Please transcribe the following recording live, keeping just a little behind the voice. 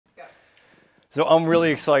So I'm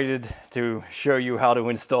really excited to show you how to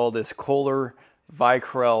install this Kohler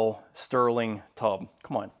Sterling Tub.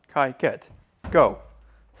 Come on, Kai, get. Go.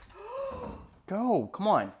 Go, come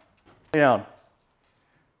on. Lay down.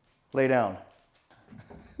 Lay down.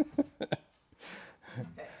 All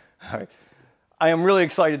right. I am really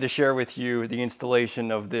excited to share with you the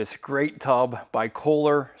installation of this great tub by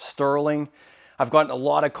Kohler Sterling. I've gotten a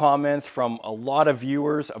lot of comments from a lot of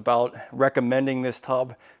viewers about recommending this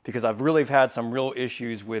tub because I've really had some real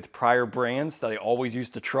issues with prior brands that I always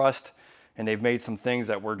used to trust, and they've made some things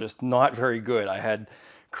that were just not very good. I had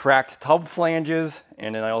cracked tub flanges,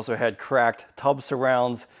 and then I also had cracked tub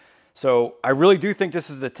surrounds. So I really do think this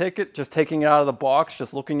is the ticket. Just taking it out of the box,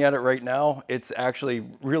 just looking at it right now, it's actually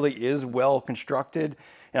really is well constructed.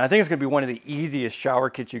 And I think it's gonna be one of the easiest shower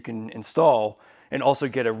kits you can install and also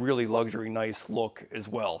get a really luxury nice look as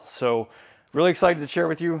well. So really excited to share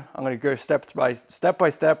with you. I'm gonna go step by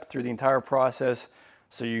step through the entire process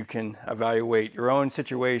so you can evaluate your own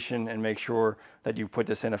situation and make sure that you put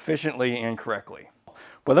this in efficiently and correctly.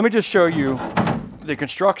 But let me just show you the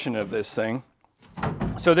construction of this thing.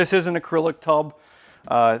 So this is an acrylic tub.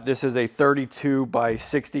 This is a 32 by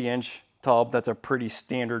 60 inch tub. That's a pretty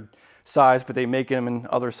standard size, but they make them in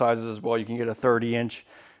other sizes as well. You can get a 30 inch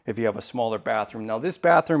if you have a smaller bathroom. Now this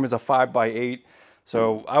bathroom is a 5 by 8,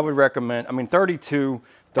 so I would recommend, 32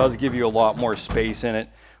 does give you a lot more space in it,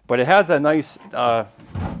 but it has a nice,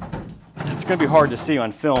 it's gonna be hard to see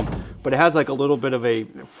on film, but it has like a little bit of a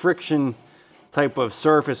friction type of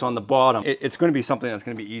surface on the bottom. It's going to be something that's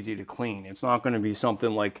going to be easy to clean. It's not going to be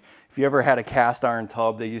something like, if you ever had a cast iron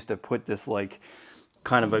tub, they used to put this like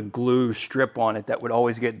kind of a glue strip on it that would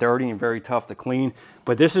always get dirty and very tough to clean.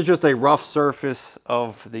 But this is just a rough surface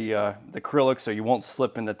of the acrylic, so you won't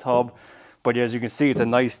slip in the tub. But as you can see, it's a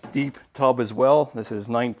nice deep tub as well. This is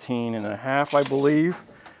 19.5, I believe.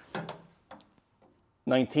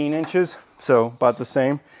 19 inches, so about the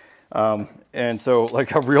same. And so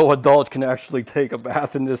like a real adult can actually take a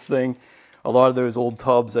bath in this thing. A lot of those old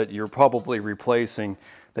tubs that you're probably replacing,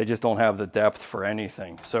 they just don't have the depth for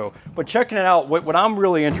anything. So, but checking it out, what I'm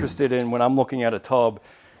really interested in when I'm looking at a tub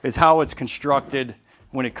is how it's constructed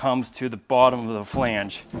when it comes to the bottom of the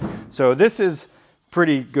flange. So this is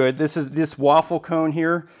pretty good. This waffle cone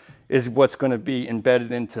here is what's going to be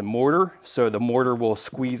embedded into mortar. So the mortar will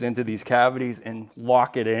squeeze into these cavities and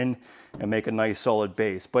lock it in and make a nice solid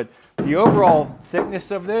base. But the overall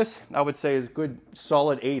thickness of this, I would say, is good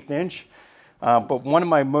solid 1/8 inch. But one of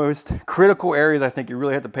my most critical areas I think you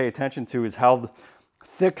really have to pay attention to is how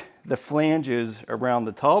thick the flange is around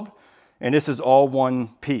the tub. And this is all one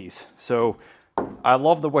piece. So I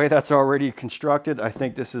love the way that's already constructed. I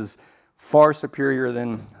think this is far superior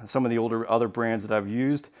than some of the other brands that I've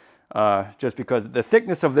used. Just because the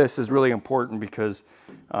thickness of this is really important, because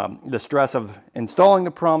the stress of installing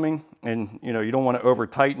the plumbing, and you don't want to over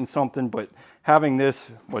tighten something, but having this,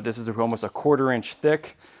 this is almost a 1/4 inch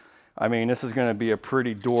thick. This is going to be a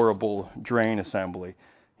pretty durable drain assembly.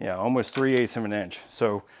 Yeah, almost 3/8 of an inch.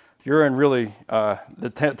 So you're in really,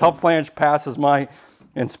 the tub flange passes my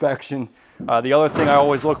inspection. The other thing I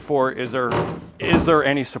always look for is there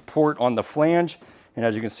any support on the flange? And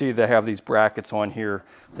as you can see, they have these brackets on here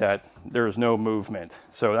that there's no movement.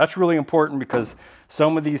 So that's really important, because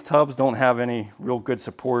some of these tubs don't have any real good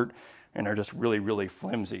support and they're just really, really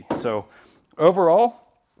flimsy. So overall,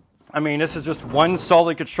 this is just one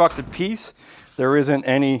solid constructed piece. There isn't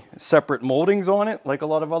any separate moldings on it like a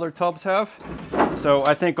lot of other tubs have. So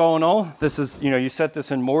I think all in all, this is, you set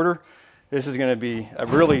this in mortar, this is going to be a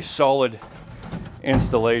really solid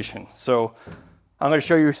installation. So I'm going to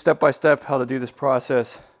show you step by step how to do this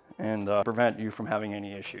process and prevent you from having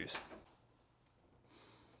any issues.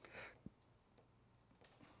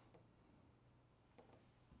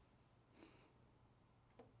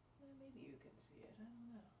 Maybe you can see it, I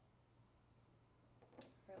don't know.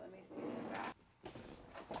 Or let me see it in the back.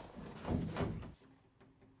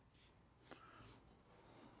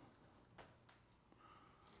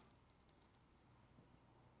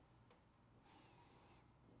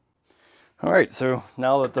 All right, so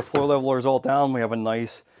now that the floor leveler is all down, we have a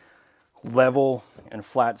nice level and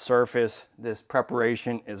flat surface. This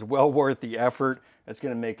preparation is well worth the effort. It's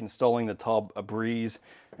going to make installing the tub a breeze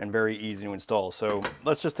and very easy to install. So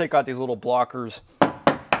let's just take out these little blockers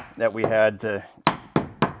that we had to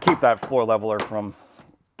keep that floor leveler from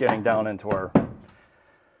getting down into our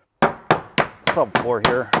subfloor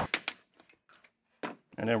here.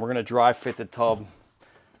 And then we're going to dry fit the tub,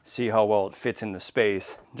 see how well it fits in the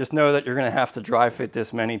space. Just know that you're going to have to dry fit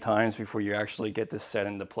this many times before you actually get this set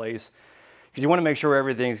into place, because you want to make sure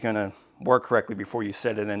everything's going to work correctly before you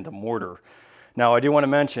set it into mortar. Now I do want to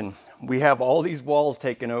mention, we have all these walls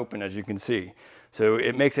taken open, as you can see. So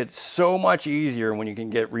it makes it so much easier when you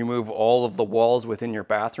can remove all of the walls within your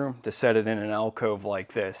bathroom to set it in an alcove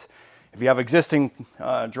like this. If you have existing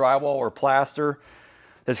drywall or plaster,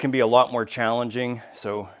 this can be a lot more challenging.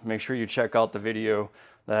 So make sure you check out the video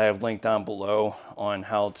that I have linked down below on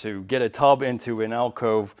how to get a tub into an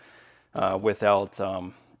alcove without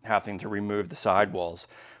having to remove the sidewalls.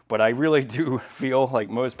 But I really do feel like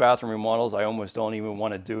most bathroom remodels, I almost don't even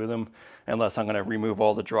want to do them unless I'm going to remove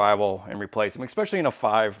all the drywall and replace them, especially in a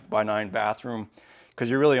 5x9 bathroom, because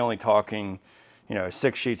you're really only talking,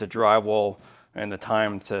 6 sheets of drywall, and the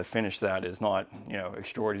time to finish that is not,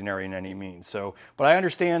 extraordinary in any means. So, but I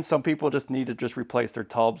understand some people just need to just replace their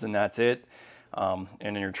tubs and that's it. And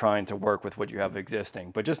then you're trying to work with what you have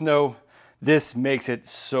existing. But just know this makes it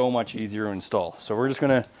so much easier to install. So we're just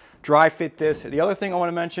going to dry fit this. The other thing I want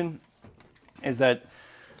to mention is that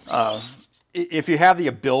if you have the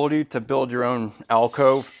ability to build your own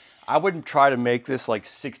alcove, I wouldn't try to make this like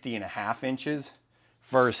 60.5 inches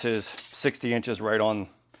versus 60 inches right on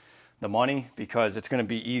the money, because it's going to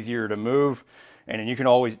be easier to move, and then you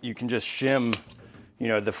can just shim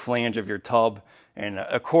the flange of your tub, and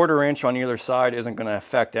a 1/4 inch on either side isn't going to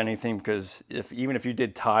affect anything, because even if you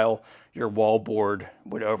did tile, your wall board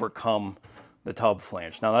would overcome the tub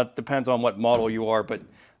flange. Now that depends on what model you are, but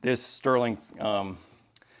this Sterling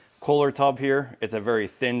Kohler tub here, it's a very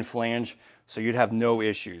thin flange, so you'd have no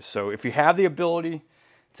issues. So if you have the ability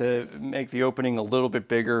to make the opening a little bit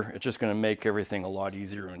bigger, it's just going to make everything a lot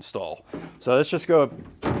easier to install. So let's just go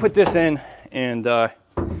put this in and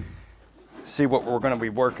see what we're going to be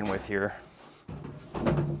working with here.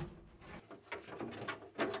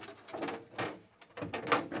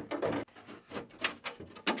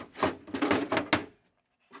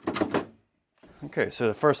 Okay, so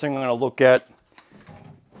the first thing I'm going to look at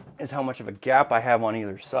is how much of a gap I have on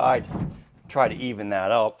either side. Try to even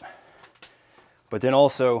that up. But then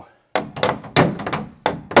also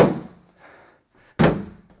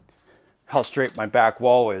how straight my back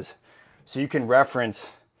wall is. So you can reference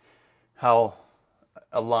how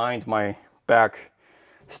aligned my back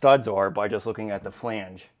studs are by just looking at the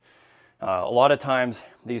flange. A lot of times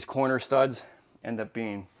these corner studs end up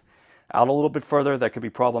being out a little bit further. That could be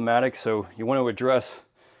problematic, so you want to address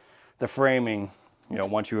the framing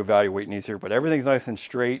once you evaluate these here. But everything's nice and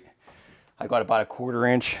straight. I got about a 1/4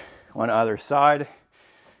 inch on either side,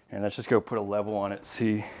 and let's just go put a level on it,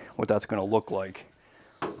 see what that's going to look like.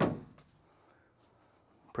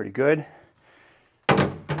 Pretty good.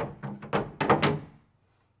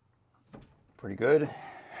 Pretty good.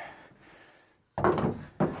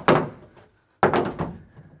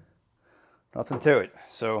 Nothing to it.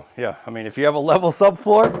 So yeah, I mean, if you have a level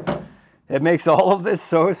subfloor, it makes all of this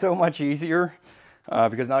so much easier,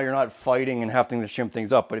 because now you're not fighting and having to shim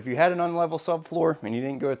things up. But if you had an unlevel subfloor and you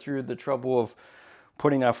didn't go through the trouble of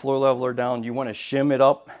putting that floor leveler down, you want to shim it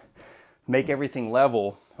up, make everything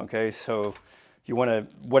level. Okay, so you want to,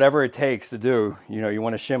 whatever it takes to do, you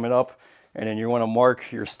want to shim it up, and then you want to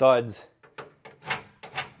mark your studs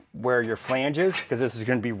where your flange is, because this is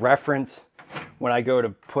going to be reference when I go to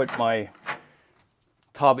put my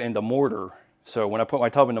tub into mortar. So when I put my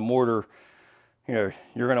tub into mortar, you're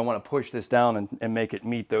going to want to push this down and make it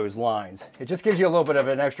meet those lines. It just gives you a little bit of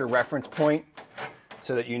an extra reference point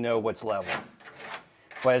so that you know what's level.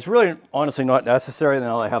 But it's really honestly not necessary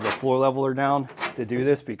now that I have the floor leveler down to do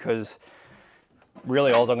this, because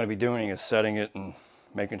really all I'm going to be doing is setting it and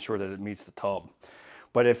making sure that it meets the tub.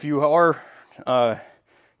 But if you are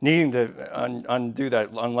needing to undo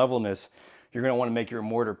that unlevelness, you're going to want to make your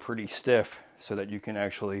mortar pretty stiff so that you can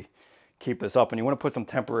actually keep this up. And you want to put some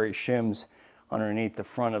temporary shims underneath the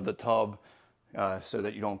front of the tub so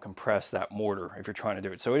that you don't compress that mortar if you're trying to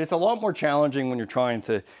do it. So it's a lot more challenging when you're trying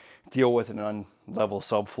to deal with an unlevel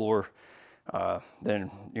subfloor.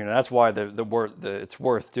 Then that's why it's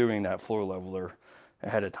worth doing that floor leveler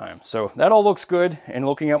ahead of time. So that all looks good. And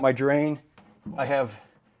looking at my drain, I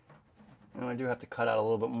do have to cut out a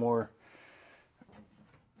little bit more.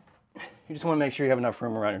 You just want to make sure you have enough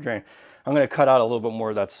room around your drain. I'm going to cut out a little bit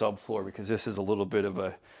more of that subfloor, because this is a little bit of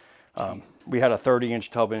a, we had a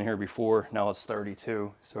 30-inch tub in here before, now it's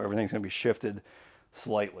 32, so everything's going to be shifted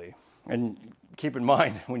slightly. And keep in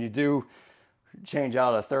mind, when you do change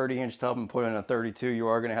out a 30-inch tub and put in a 32, you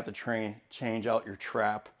are going to have to change out your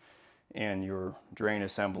trap and your drain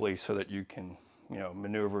assembly so that you can,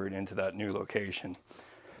 maneuver it into that new location.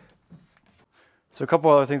 So a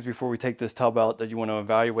couple other things before we take this tub out that you want to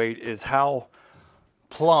evaluate is how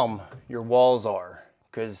plumb your walls are,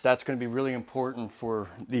 because that's going to be really important for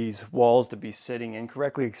these walls to be sitting in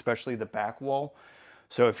correctly, especially the back wall.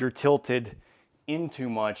 So if you're tilted in too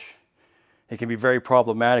much, it can be very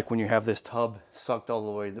problematic when you have this tub sucked all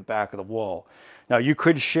the way to the back of the wall. Now you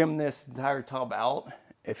could shim this entire tub out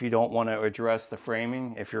if you don't want to address the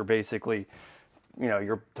framing. If you're basically, you know,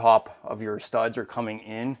 your top of your studs are coming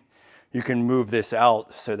in, you can move this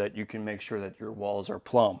out so that you can make sure that your walls are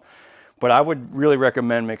plumb. But I would really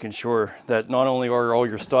recommend making sure that not only are all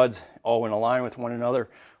your studs all in line with one another,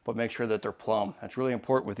 but make sure that they're plumb. That's really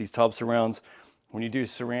important with these tub surrounds. When you do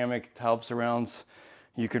ceramic tub surrounds,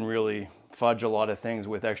 you can really fudge a lot of things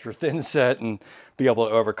with extra thin set and be able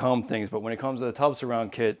to overcome things. But when it comes to the tub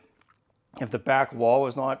surround kit, if the back wall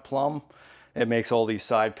is not plumb, it makes all these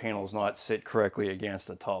side panels not sit correctly against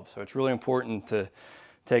the tub. So it's really important to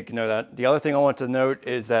take note of that. The other thing I want to note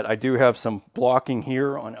is that I do have some blocking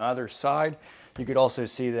here on either side. You could also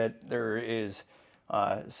see that there is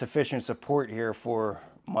sufficient support here for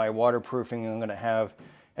my waterproofing I'm going to have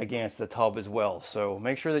against the tub as well. So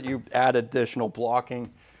make sure that you add additional blocking,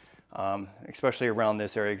 especially around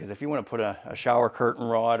this area, because if you want to put a shower curtain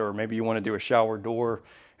rod, or maybe you want to do a shower door,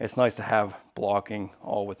 it's nice to have blocking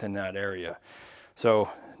all within that area. So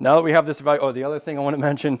now that we have this, oh, the other thing I want to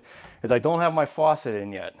mention is I don't have my faucet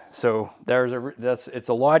in yet. So it's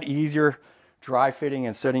a lot easier dry fitting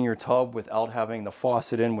and setting your tub without having the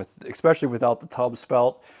faucet in, especially without the tub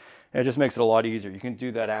spout. It just makes it a lot easier. You can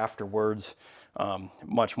do that afterwards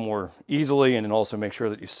much more easily, and then also make sure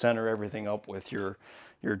that you center everything up with your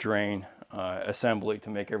drain assembly to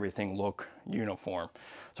make everything look uniform.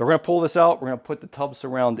 So we're going to pull this out. We're going to put the tub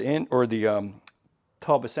surround in, or the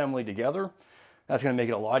tub assembly together. That's going to make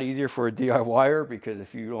it a lot easier for a DIYer, because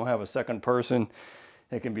if you don't have a second person,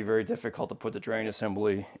 it can be very difficult to put the drain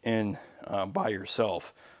assembly in by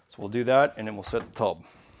yourself. So we'll do that, and then we'll set the tub.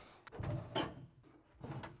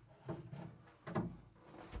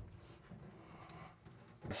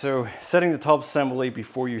 So setting the tub assembly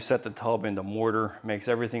before you set the tub into mortar makes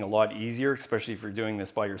everything a lot easier, especially if you're doing this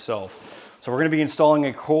by yourself. So we're going to be installing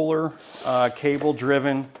a Kohler cable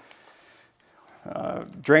driven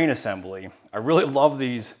drain assembly. I really love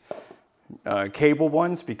these cable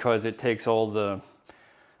ones because it takes all the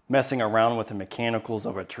messing around with the mechanicals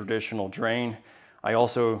of a traditional drain. I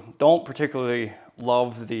also don't particularly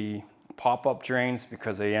love the pop-up drains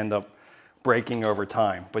because they end up breaking over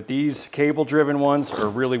time. But these cable driven ones are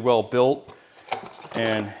really well built,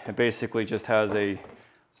 and it basically just has a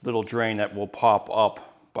little drain that will pop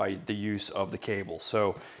up by the use of the cable.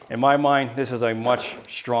 So in my mind, this is a much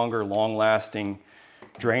stronger, long-lasting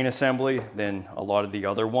drain assembly than a lot of the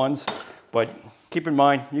other ones. But keep in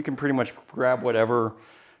mind, you can pretty much grab whatever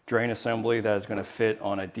drain assembly that is going to fit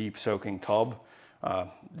on a deep soaking tub.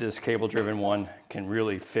 This cable driven one can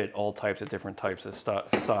really fit all types of different types of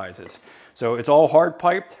sizes. So it's all hard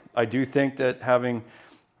piped. I do think that having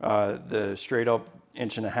the straight up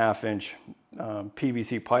 1.5 inch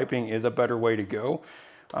PVC piping is a better way to go.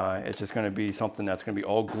 It's just going to be something that's going to be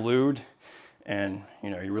all glued, and you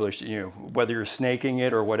know, you really should, you know, whether you're snaking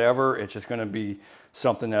it or whatever, it's just going to be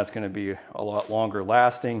something that's going to be a lot longer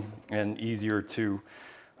lasting and easier to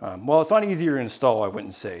well, it's not easier to install, I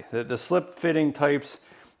wouldn't say. The slip fitting types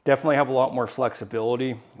definitely have a lot more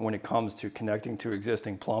flexibility when it comes to connecting to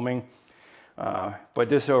existing plumbing. But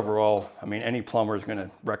this overall, I mean, any plumber is going to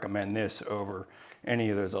recommend this over any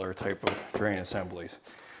of those other type of drain assemblies.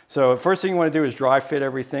 So first thing you want to do is dry fit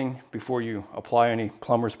everything before you apply any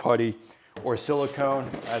plumber's putty or silicone.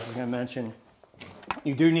 As I was going to mention,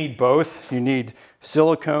 you do need both. You need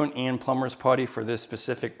silicone and plumber's putty for this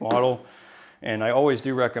specific model. And I always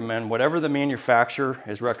do recommend whatever the manufacturer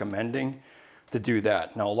is recommending to do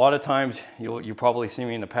that. Now, a lot of times you probably see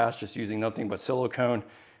me in the past just using nothing but silicone.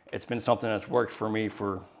 It's been something that's worked for me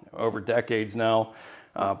for over decades now.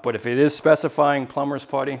 But if it is specifying plumber's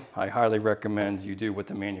putty, I highly recommend you do what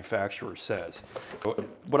the manufacturer says.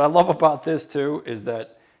 What I love about this too is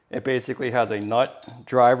that it basically has a nut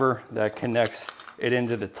driver that connects it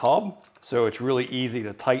into the tub. So it's really easy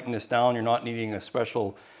to tighten this down. You're not needing a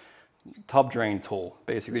special tub drain tool.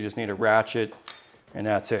 Basically just need a ratchet and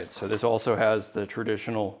that's it. So this also has the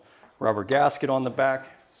traditional rubber gasket on the back.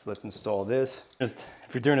 So let's install this. Just,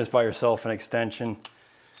 if you're doing this by yourself, an extension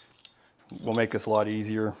will make this a lot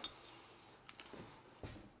easier.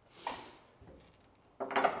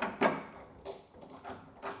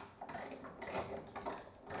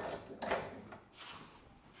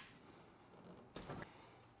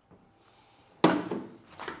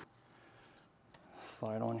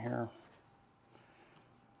 Slide on here.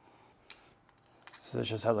 So this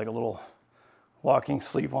just has like a little locking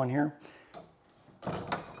sleeve on here.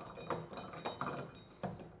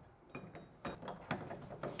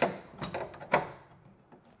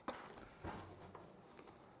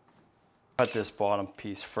 Cut this bottom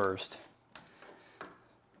piece first.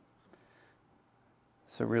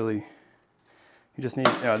 So really, you just need,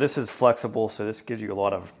 this is flexible, so this gives you a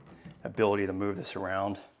lot of ability to move this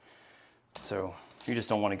around. So you just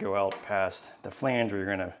don't want to go out past the flange or you're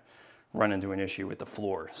gonna run into an issue with the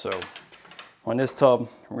floor. So on this tub,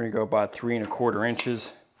 we're gonna go about 3 1/4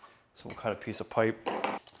 inches. So we'll cut a piece of pipe.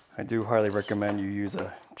 I do highly recommend you use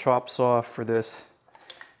a chop saw for this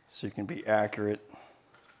so you can be accurate.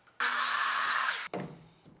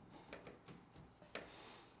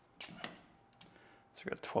 So we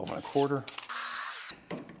got 12 1/4.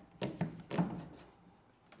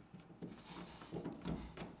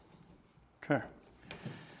 Okay,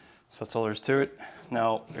 so that's all there is to it.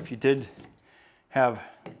 Now, if you did have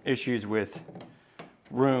issues with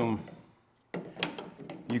room,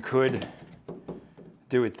 you could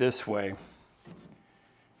do it this way.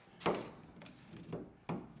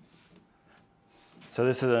 So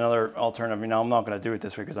this is another alternative. I mean, now I'm not going to do it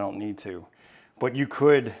this way because I don't need to, but you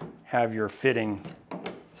could have your fitting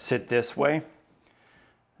sit this way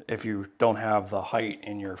if you don't have the height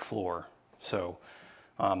in your floor. So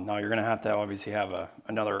now you're going to have obviously have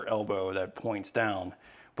another elbow that points down,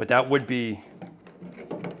 but that would be,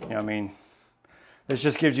 I mean, this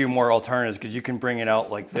just gives you more alternatives because you can bring it out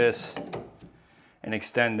like this and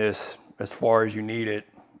extend this as far as you need it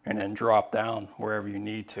and then drop down wherever you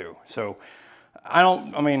need to. So I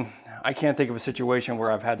can't think of a situation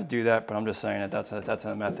where I've had to do that, but I'm just saying that that's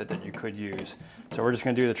a method that you could use. So we're just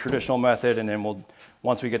going to do the traditional method, and then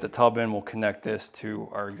once we get the tub in, we'll connect this to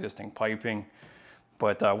our existing piping.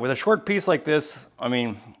 But with a short piece like this, I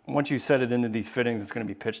mean, once you set it into these fittings, it's going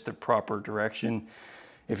to be pitched the proper direction.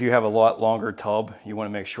 If you have a lot longer tub, you want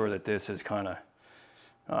to make sure that this is kind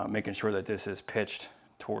of making sure that this is pitched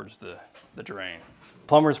towards the drain.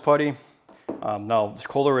 Plumber's putty. Now,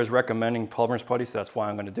 Kohler is recommending plumber's putty, so that's why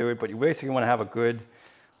I'm going to do it. But you basically want to have a good,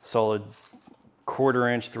 solid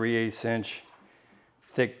 1/4 inch, 3/8 inch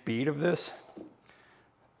thick bead of this,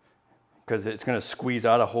 because it's going to squeeze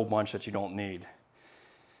out a whole bunch that you don't need.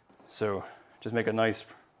 So just make a nice,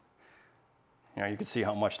 you can see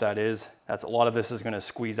how much that is. A lot of this is going to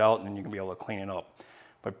squeeze out, and then you can be able to clean it up.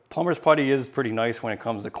 But plumber's putty is pretty nice when it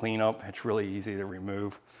comes to cleanup. It's really easy to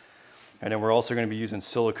remove. And then we're also going to be using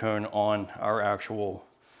silicone on our actual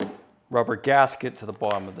rubber gasket to the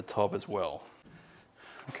bottom of the tub as well.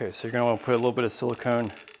 Okay, so you're going to want to put a little bit of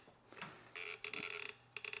silicone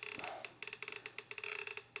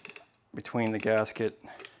between the gasket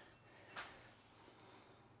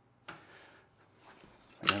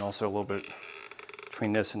and then also a little bit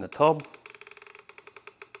between this and the tub.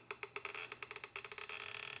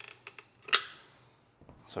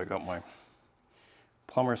 So I got my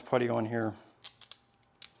plumber's putty on here.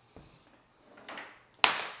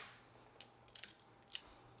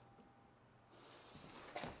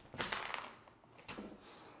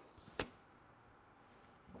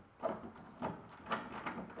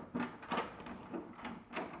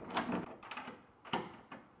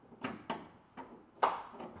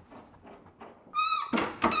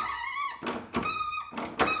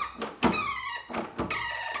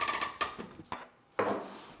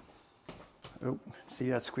 Oh, see,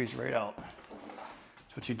 that squeezed right out.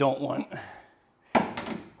 That's what you don't want.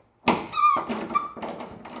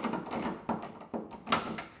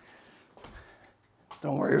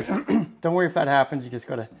 Don't worry, don't worry if that happens. You just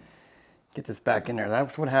gotta get this back in there.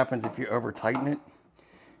 That's what happens if you over tighten it.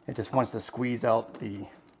 It just wants to squeeze out the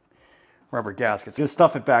rubber gaskets. Just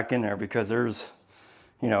stuff it back in there because there's,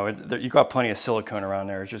 you got plenty of silicone around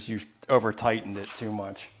there. It's just you over tightened it too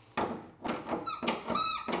much.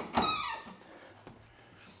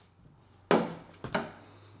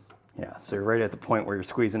 Yeah, so you're right at the point where you're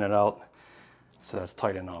squeezing it out, so that's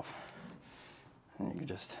tight enough. And you can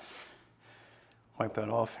just wipe that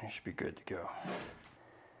off and you should be good to go.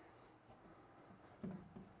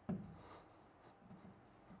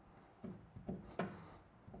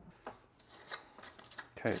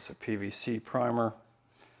 Okay, so PVC primer.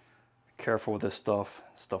 Be careful with this stuff.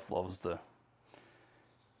 Stuff loves to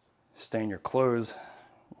stain your clothes.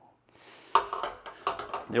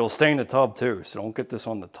 You'll stain the tub too, so don't get this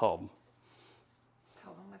on the tub.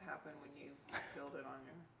 Tell them what happened when you spilled it on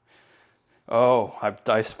your... Oh,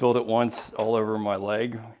 I spilled it once all over my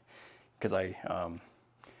leg because I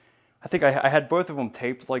think I had both of them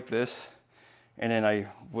taped like this, and then I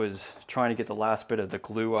was trying to get the last bit of the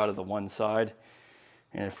glue out of the one side,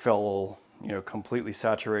 and it fell, completely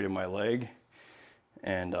saturated my leg,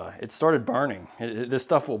 and it started burning. This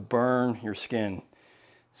stuff will burn your skin.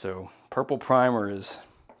 So purple primer is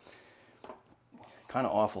kind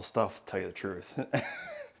of awful stuff, to tell you the truth.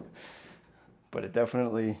 But it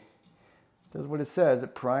definitely does what it says.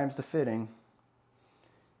 It primes the fitting.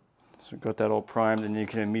 So got that all primed, and you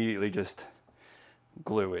can immediately just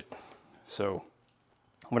glue it. So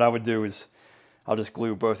what I would do is I'll just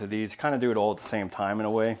glue both of these, kind of do it all at the same time in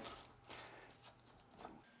a way.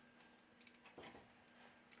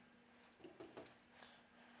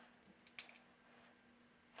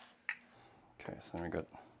 Okay, so then we got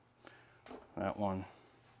that one.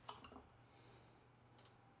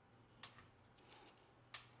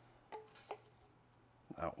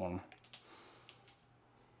 That one.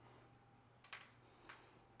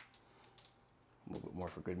 A little bit more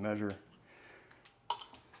for good measure.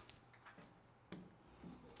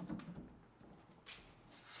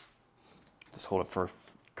 Just hold it for a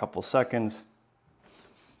couple seconds.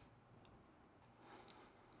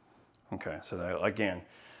 Okay, so that, again,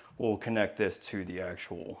 we'll connect this to the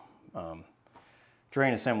actual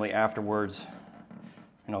drain assembly afterwards,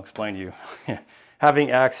 and I'll explain to you.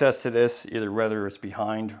 Having access to this, either whether it's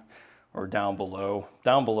behind or down below.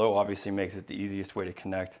 Down below obviously makes it the easiest way to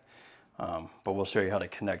connect, but we'll show you how to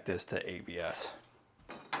connect this to ABS.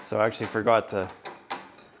 So I actually forgot to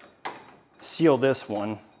seal this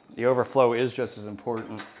one. The overflow is just as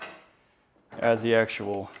important as the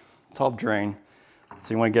actual tub drain.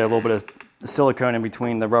 So you want to get a little bit of silicone in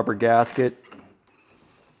between the rubber gasket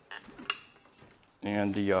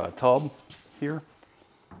and the tub here.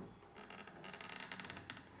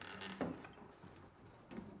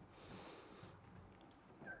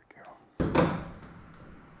 There we go.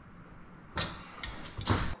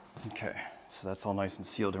 Okay, so that's all nice and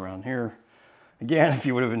sealed around here. Again, if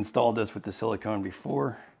you would have installed this with the silicone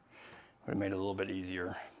before, it would have made it a little bit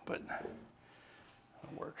easier, but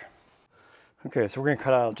it'll work. Okay, so we're going to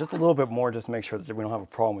cut out just a little bit more just to make sure that we don't have a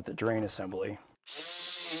problem with the drain assembly.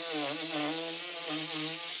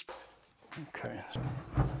 Okay.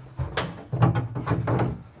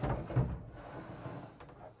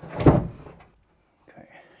 Okay,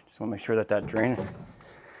 just want to make sure that that drain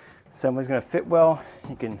assembly is going to fit well.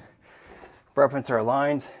 You can reference our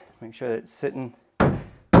lines, make sure that it's sitting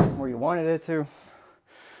where you wanted it to.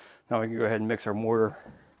 Now we can go ahead and mix our mortar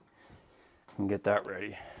and get that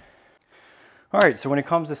ready. All right, so when it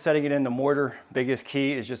comes to setting it in the mortar, biggest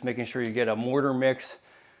key is just making sure you get a mortar mix,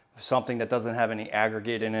 something that doesn't have any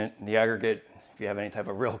aggregate in it. The aggregate, if you have any type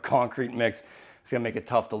of real concrete mix, it's gonna make it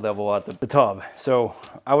tough to level out the tub. So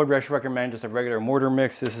I would recommend just a regular mortar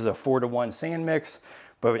mix. This is a 4-to-1 sand mix,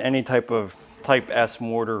 but any type of type S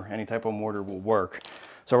mortar, any type of mortar will work.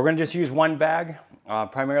 So we're gonna just use one bag.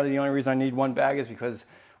 Primarily the only reason I need one bag is because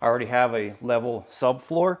I already have a level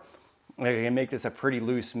subfloor. I can make this a pretty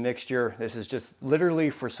loose mixture. This is just literally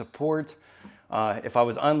for support. If it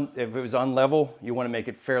was unlevel, you want to make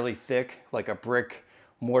it fairly thick, like a brick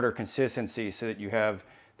mortar consistency, so that you have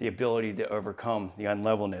the ability to overcome the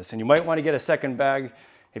unlevelness. And you might want to get a second bag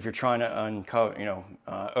if you're trying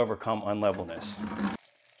to overcome unlevelness.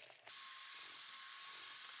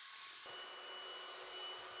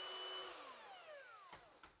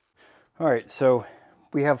 All right, so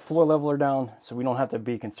we have floor leveler down, so we don't have to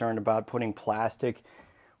be concerned about putting plastic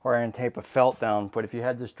or any type of felt down. But if you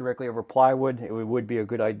had this directly over plywood, it would be a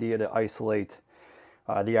good idea to isolate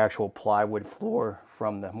the actual plywood floor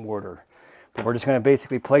from the mortar. But we're just going to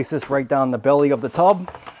basically place this right down the belly of the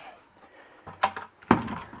tub.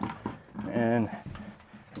 And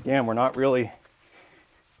again, we're not really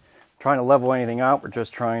trying to level anything out. We're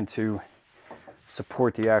just trying to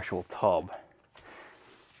support the actual tub.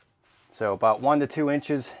 So about 1 to 2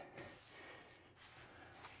 inches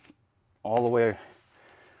all the way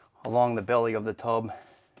along the belly of the tub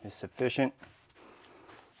is sufficient.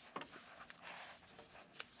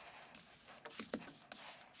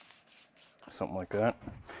 Something like that.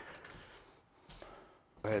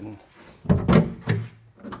 Go ahead and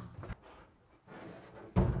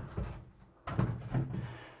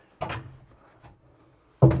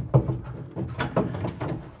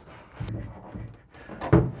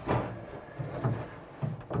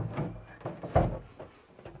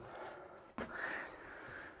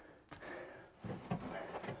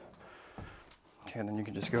and then you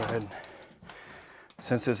can just go ahead,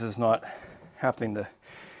 since this is not happening to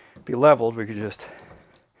be leveled, we could just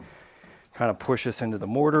kind of push this into the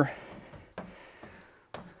mortar.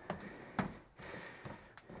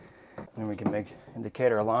 And we can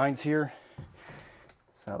indicate our lines here.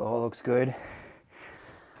 So that all looks good.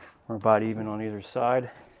 We're about even on either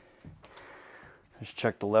side. Just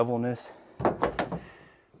check the levelness.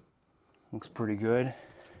 Looks pretty good.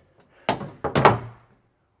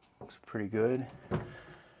 Pretty good.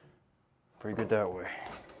 Pretty good that way.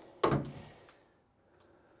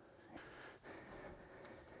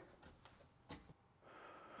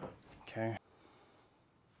 Okay.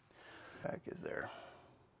 Back is there.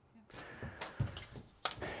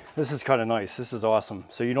 This is kind of nice. This is awesome.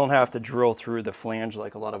 So you don't have to drill through the flange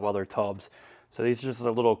like a lot of other tubs. So these are just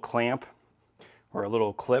a little clamp or a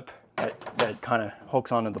little clip that kind of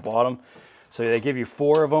hooks onto the bottom. So they give you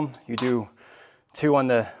 4 of them. You do 2 on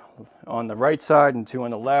the right side and 2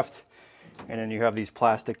 on the left. And then you have these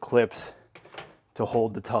plastic clips to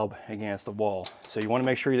hold the tub against the wall. So you want to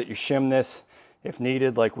make sure that you shim this if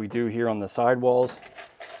needed, like we do here on the side walls.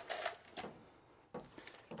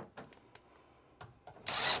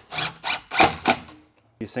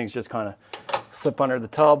 These things just kind of slip under the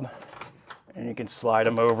tub and you can slide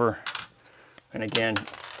them over and again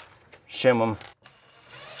shim them.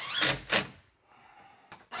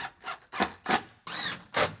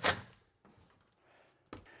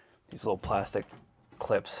 These little plastic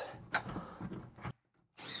clips.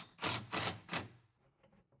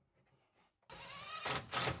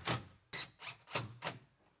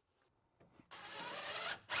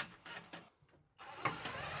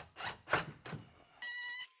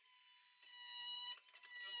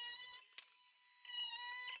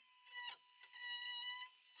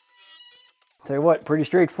 Tell you what, pretty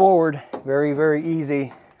straightforward, very, very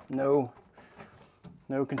easy. No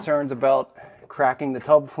concerns about cracking the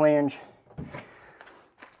tub flange.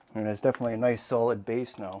 And it's definitely a nice solid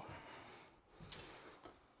base now.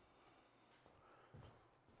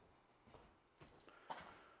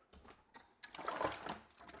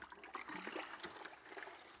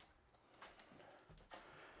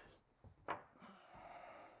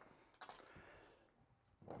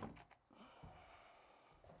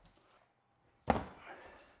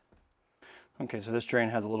 Okay, so this drain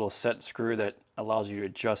has a little set screw that allows you to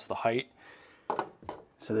adjust the height.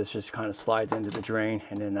 So this just kind of slides into the drain,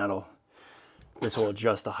 and then this will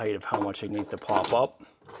adjust the height of how much it needs to pop up.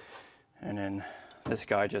 And then this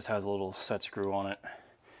guy just has a little set screw on it.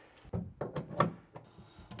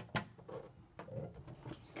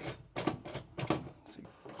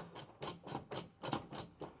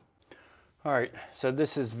 All right, so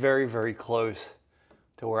this is very, very close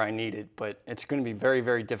to where I need it, but it's going to be very,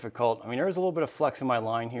 very difficult. I mean, there's a little bit of flex in my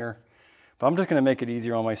line here, but I'm just going to make it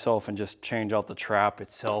easier on myself and just change out the trap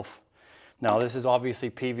itself. Now, this is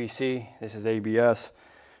obviously PVC. This is ABS,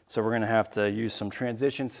 so we're going to have to use some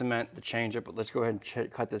transition cement to change it, but let's go ahead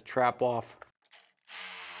and cut this trap off.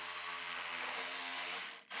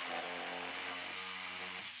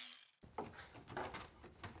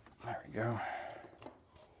 There we go.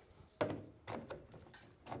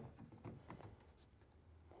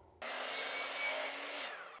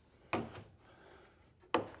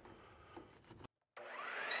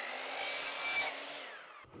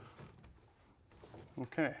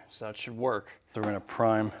 Okay, so that should work. So we're going to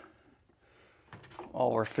prime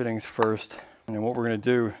all our fittings first. And then what we're going to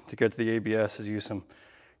do to get to the ABS is use some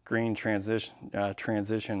green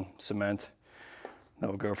transition cement that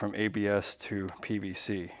will go from ABS to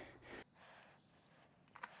PVC.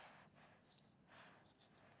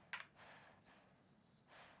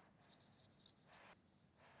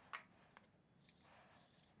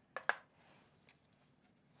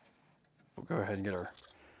 We'll go ahead and get our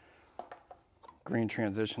green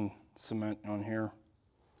transition cement on here.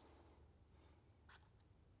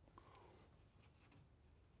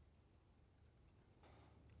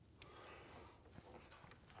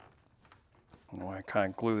 I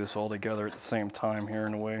kind of glue this all together at the same time here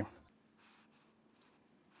in a way.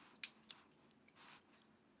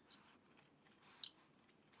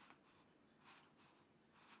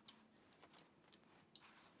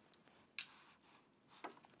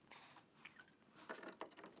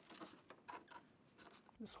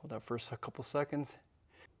 Just hold that for a couple seconds.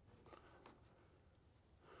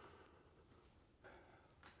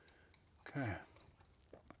 Okay.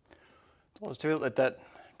 So let's do it, let that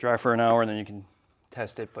dry for an hour and then you can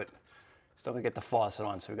test it, but still gonna get the faucet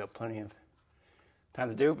on, so we've got plenty of time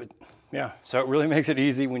to do, but yeah. So it really makes it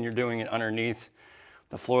easy when you're doing it underneath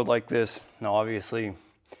the floor like this. Now obviously,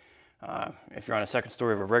 if you're on a second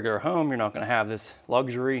story of a regular home, you're not gonna have this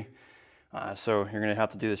luxury. So you're gonna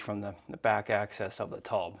have to do this from the back access of the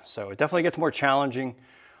tub. So it definitely gets more challenging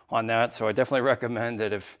on that. So I definitely recommend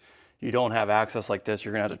that if you don't have access like this,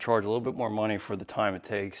 you're gonna have to charge a little bit more money for the time it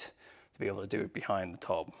takes to be able to do it behind the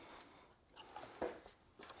tub.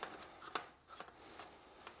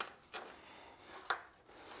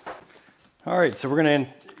 All right, so we're gonna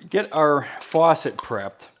get our faucet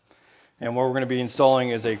prepped. And what we're gonna be installing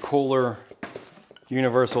is a Kohler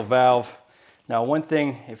universal valve. Now, one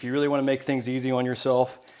thing, if you really want to make things easy on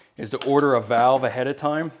yourself, is to order a valve ahead of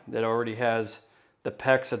time that already has the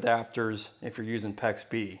PEX adapters if you're using PEX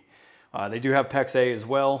B. They do have PEX A as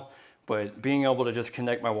well, but being able to just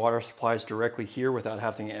connect my water supplies directly here without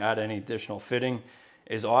having to add any additional fitting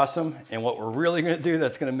is awesome. And what we're really gonna do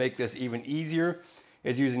that's gonna make this even easier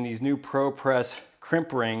is using these new ProPress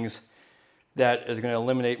crimp rings that is gonna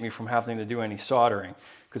eliminate me from having to do any soldering.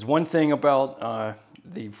 Because one thing about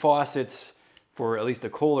the faucets, for at least a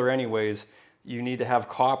Kohler anyways, you need to have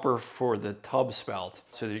copper for the tub spout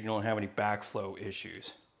so that you don't have any backflow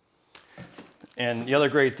issues. And the other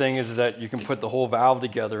great thing is that you can put the whole valve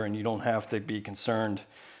together and you don't have to be concerned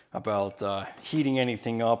about heating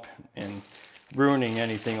anything up and ruining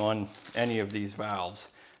anything on any of these valves.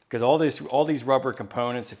 Because all these rubber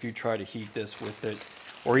components, if you try to heat this with it,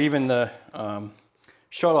 or even the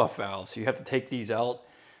shut-off valves, you have to take these out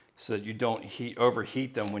so that you don't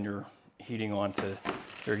overheat them when you're heating onto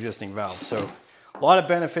your existing valve. So a lot of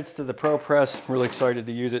benefits to the ProPress. I'm really excited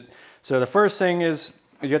to use it. So the first thing is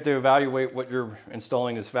you have to evaluate what you're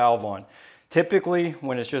installing this valve on. Typically,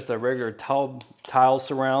 when it's just a regular tile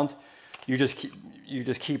surround, you just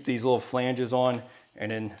keep these little flanges on,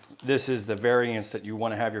 and then this is the variance that you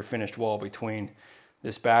want to have your finished wall between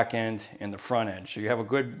this back end and the front end. So you have a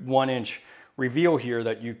good 1-inch reveal here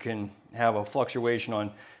that you can have a fluctuation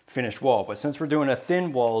on finished wall. But since we're doing a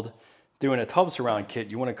thin walled, doing a tub surround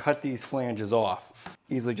kit, you want to cut these flanges off.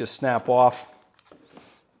 Easily just snap off.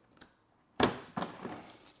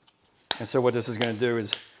 And so what this is going to do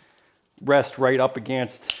is rest right up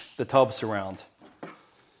against the tub surround.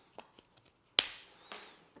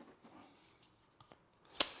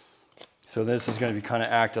 So this is going to be kind of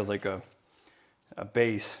act as like a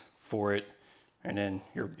base for it, and then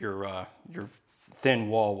your thin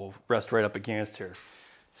wall will rest right up against here.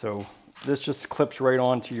 So this just clips right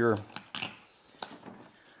onto your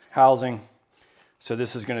housing. So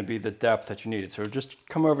this is going to be the depth that you need. So just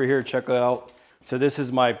come over here, check it out. So this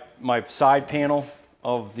is my side panel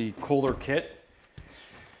of the Kohler kit,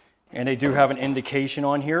 and they do have an indication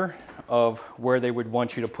on here of where they would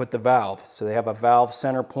want you to put the valve. So they have a valve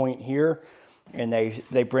center point here, and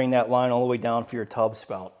they bring that line all the way down for your tub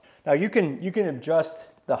spout. Now you can adjust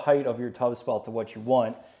the height of your tub spout to what you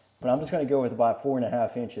want, but I'm just going to go with about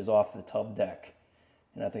 4.5 inches off the tub deck,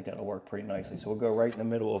 and I think that'll work pretty nicely. So we'll go right in the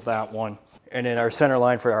middle of that one, and then our center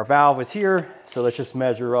line for our valve is here. So let's just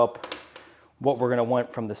measure up what we're going to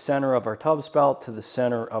want from the center of our tub spout to the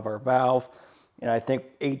center of our valve. And I think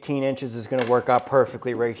 18 inches is going to work out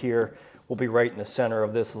perfectly right here. We'll be right in the center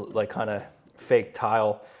of this like kind of fake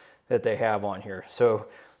tile that they have on here. So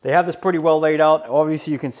they have this pretty well laid out.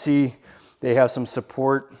 Obviously you can see they have some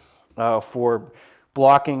support for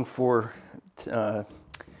blocking for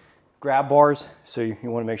grab bars. So you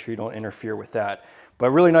want to make sure you don't interfere with that. But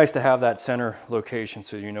really nice to have that center location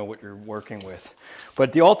so you know what you're working with.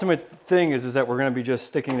 But the ultimate thing is that we're going to be just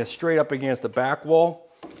sticking this straight up against the back wall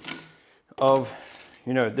of,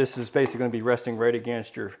 this is basically going to be resting right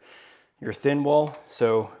against your thin wall.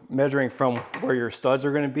 So measuring from where your studs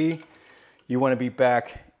are going to be, you want to be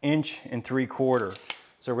back 1 3/4 inches.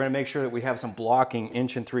 So we're going to make sure that we have some blocking 1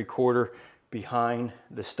 3/4 inches behind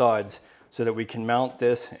the studs so that we can mount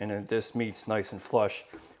this and then this meets nice and flush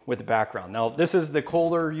with the background. Now this is the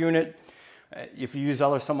Kohler unit. If you use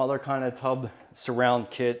some other kind of tub surround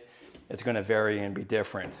kit, it's going to vary and be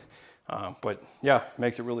different. But yeah, it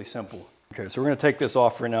makes it really simple. Okay, so we're going to take this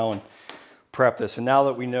off for now and prep this. And now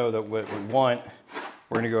that we know that what we want,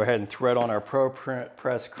 we're going to go ahead and thread on our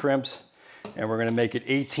ProPress crimps, and we're going to make it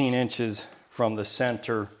 18 inches from the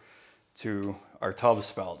center to our tub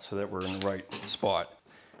spout so that we're in the right spot.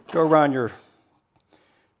 Go around your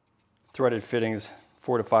threaded fittings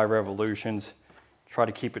 4 to 5 revolutions. Try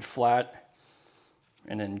to keep it flat,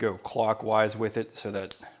 and then go clockwise with it so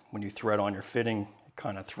that when you thread on your fitting, it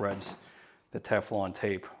kind of threads the Teflon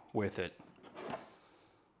tape with it.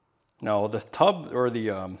 Now the tub or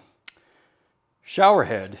the shower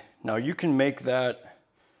head, now you can make that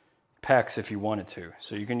PEX if you wanted to.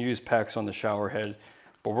 So you can use PEX on the shower head,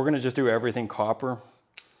 but we're going to just do everything copper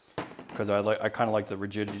because I kind of like the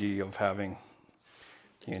rigidity of having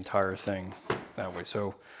the entire thing that way.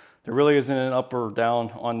 So there really isn't an up or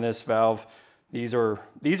down on this valve. These are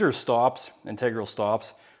stops, integral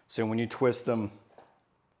stops. So when you twist them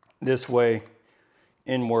this way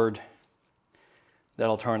inward,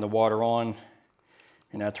 that'll turn the water on,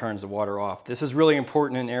 and that turns the water off. This is really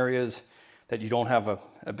important in areas that you don't have a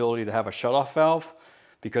ability to have a shutoff valve,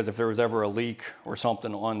 because if there was ever a leak or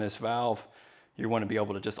something on this valve, you want to be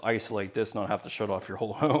able to just isolate this, not have to shut off your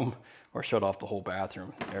whole home or shut off the whole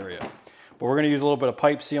bathroom area. But we're going to use a little bit of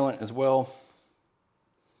pipe sealant as well.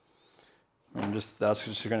 And that's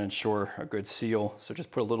just going to ensure a good seal. So just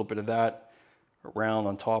put a little bit of that around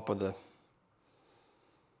on top of the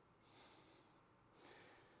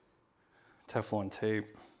Teflon tape.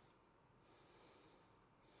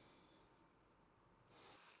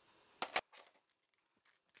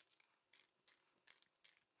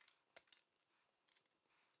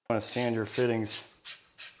 Want to sand your fittings.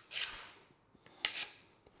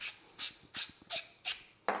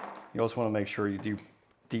 You also want to make sure you do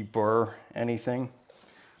deburr anything.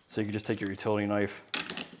 So you can just take your utility knife.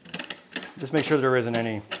 Just make sure there isn't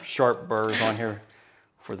any sharp burrs on here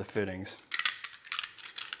for the fittings.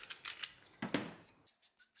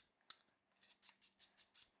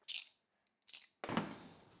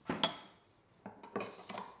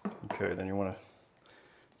 Okay, then you want to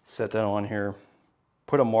set that on here.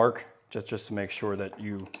 Put a mark just to make sure that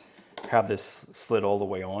you have this slid all the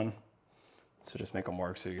way on. So just make a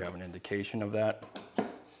mark so you have an indication of that.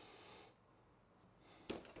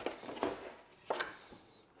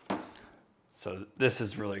 So this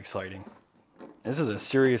is really exciting. This is a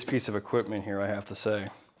serious piece of equipment here, I have to say.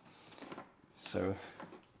 So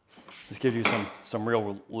this gives you some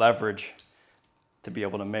real leverage to be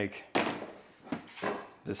able to make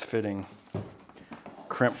this fitting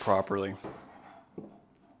crimp properly.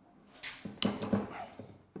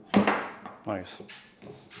 Nice.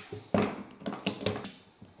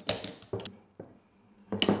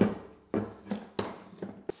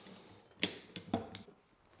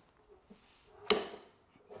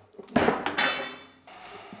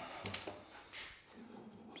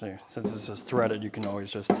 So since this is threaded, you can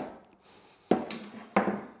always just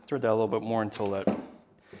thread that a little bit more until that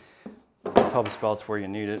tub spout's where you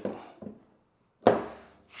need it. There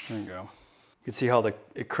you go. You can see how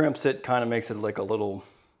it crimps it, kind of makes it like a little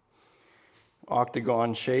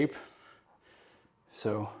octagon shape.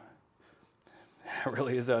 So it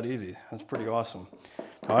really is that easy. That's pretty awesome.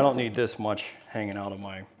 Now, I don't need this much hanging out of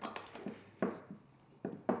my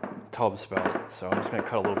tub spout, so I'm just going to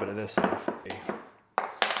cut a little bit of this off.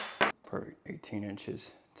 Perfect, 18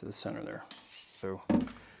 inches to the center there. So we've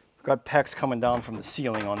got PEX coming down from the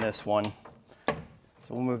ceiling on this one, so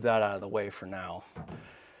we'll move that out of the way for now.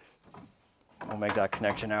 We'll make that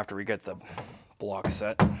connection after we get the block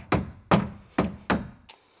set.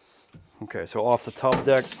 Okay, so off the tub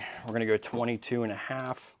deck, we're going to go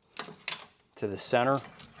 22.5 to the center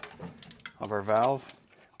of our valve,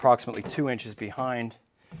 approximately 2 inches behind,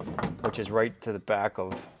 which is right to the back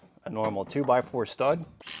of a normal 2x4 stud.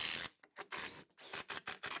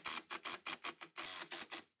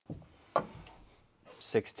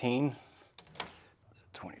 $16,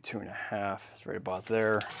 22.5 is right about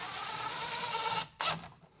there.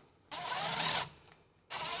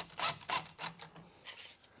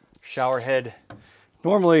 Shower head,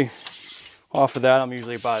 normally off of that I'm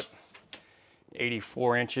usually about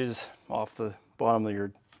 84 inches off the bottom of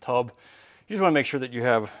your tub. You just want to make sure that you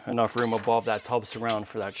have enough room above that tub surround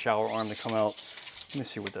for that shower arm to come out. Let me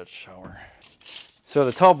see what that shower. So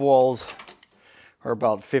the tub walls are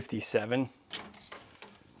about 57.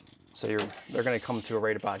 So they're going to come to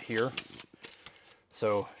right about here.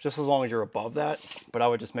 So just as long as you're above that, but I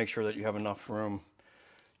would just make sure that you have enough room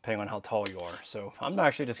depending on how tall you are. So I'm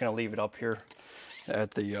actually just going to leave it up here at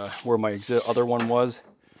the where my other one was,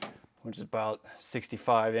 which is about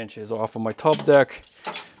 65 inches off of my tub deck,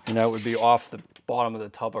 and that would be off the bottom of the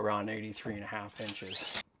tub around 83.5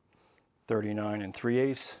 inches. 39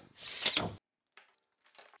 3/8.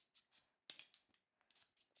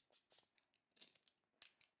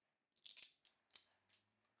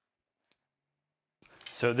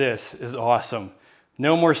 So this is awesome.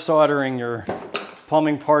 No more soldering your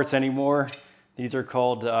plumbing parts anymore. These are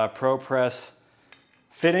called ProPress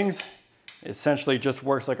fittings. It essentially just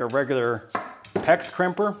works like a regular PEX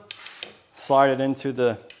crimper. Slide it into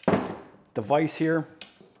the device here.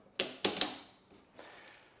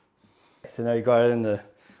 So now you got it in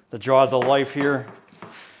the jaws of life here.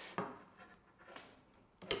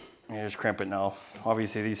 And you just crimp it now.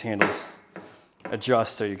 Obviously these handles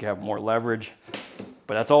adjust so you can have more leverage.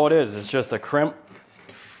 But that's all it is. It's just a crimp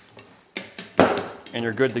and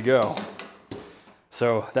you're good to go.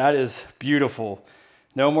 So that is beautiful.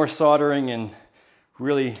 No more soldering in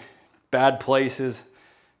really bad places.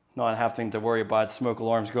 Not having to worry about smoke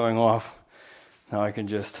alarms going off. Now I can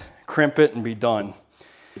just crimp it and be done.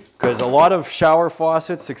 Because a lot of shower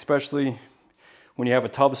faucets, especially when you have a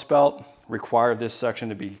tub spout, require this section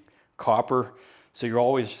to be copper. So you're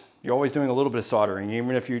always doing a little bit of soldering.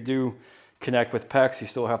 Even if you do connect with PEX, you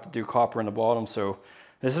still have to do copper in the bottom. So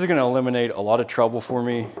this is going to eliminate a lot of trouble for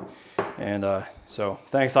me. And so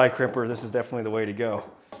thanks, iCrimper. This is definitely the way to go.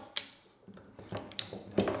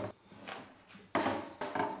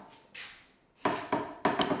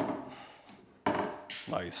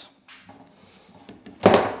 Nice.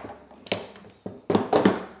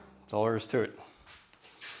 That's all there is to it.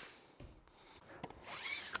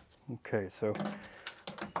 Okay, so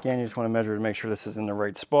again, you just want to measure to make sure this is in the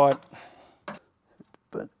right spot.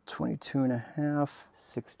 But 22.5,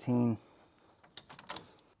 16.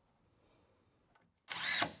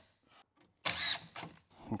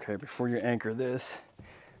 Okay, before you anchor this,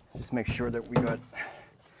 just make sure that we got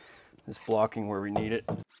this blocking where we need it.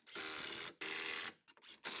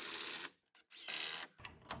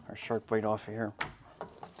 Our shark bite off of here.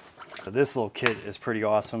 So this little kit is pretty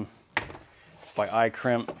awesome. By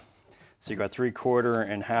iCrimp. So you got 3/4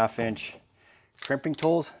 and 1/2 inch crimping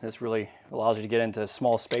tools. This really allows you to get into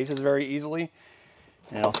small spaces very easily.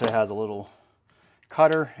 And it also has a little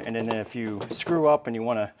cutter. And then if you screw up and you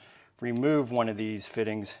want to remove one of these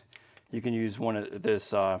fittings, you can use one of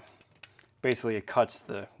this. Basically, it cuts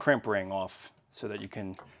the crimp ring off so that you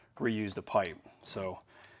can reuse the pipe. So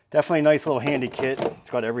definitely a nice little handy kit. It's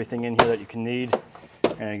got everything in here that you can need.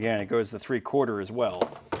 And again, it goes to 3/4 as well.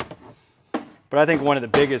 But I think one of the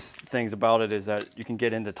biggest things about it is that you can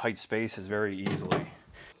get into tight spaces very easily.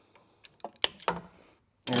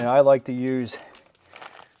 And I like to use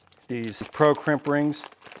these Pro crimp rings.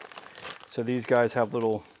 So these guys have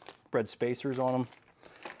little red spacers on them.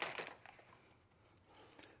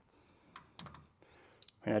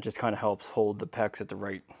 And that just kind of helps hold the pecs at the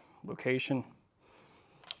right location.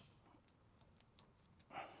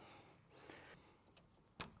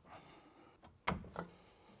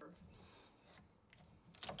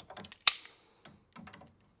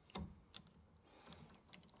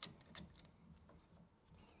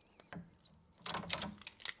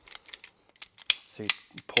 So you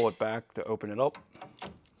pull it back to open it up.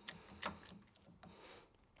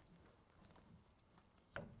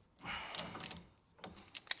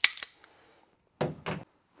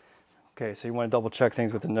 Okay, so you want to double check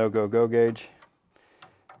things with the no-go-go gauge.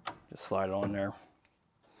 Just slide it on there.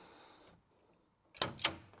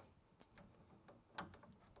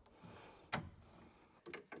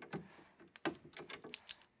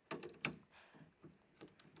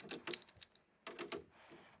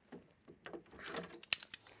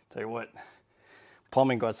 Tell you what,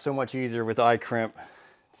 plumbing got so much easier with iCrimp.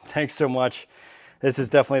 Thanks so much. This is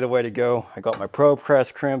definitely the way to go. I got my Pro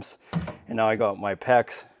Press crimps, and now I got my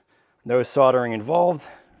PEX. No soldering involved.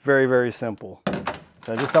 Very, very simple.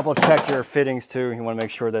 So just double check your fittings too. You want to make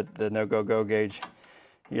sure that the no-go-go gauge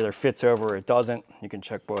either fits over or it doesn't. You can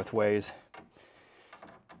check both ways.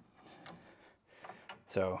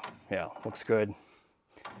 So yeah, looks good.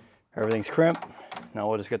 Everything's crimped. Now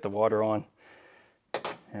we'll just get the water on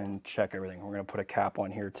and check everything. We're going to put a cap on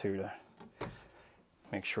here too to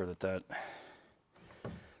make sure that that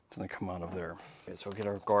doesn't come out of there. Okay, so we'll get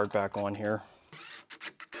our guard back on here.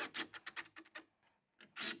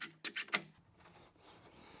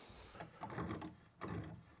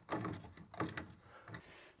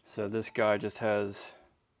 So this guy just has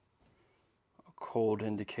a cold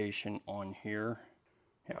indication on here.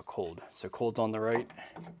 Yeah, cold. So cold's on the right.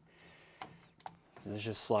 This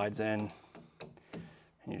just slides in,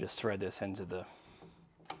 and you just thread this into the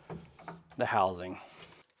housing.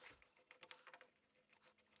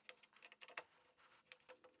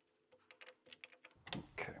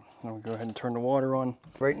 Okay, now we'll go ahead and turn the water on.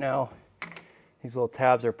 Right now, these little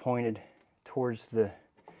tabs are pointed towards the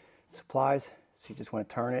supplies. So you just want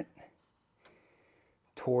to turn it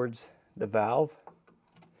towards the valve.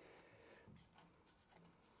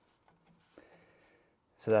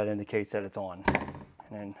 So that indicates that it's on. And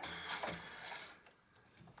then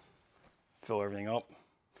fill everything up.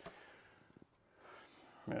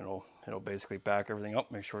 And it'll basically back everything up,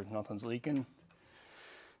 make sure nothing's leaking.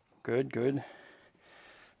 Good, good.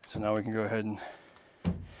 So now we can go ahead and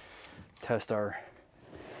test our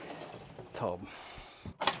tub.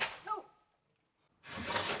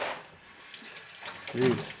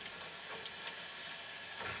 Jeez.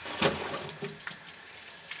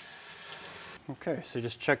 Okay, so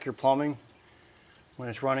just check your plumbing when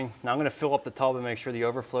it's running. Now I'm going to fill up the tub and make sure the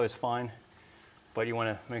overflow is fine, but you want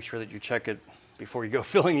to make sure that you check it before you go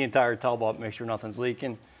filling the entire tub up, make sure nothing's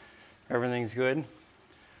leaking. Everything's good.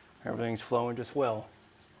 Everything's flowing just well.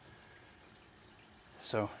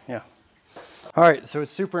 So yeah. All right, so it's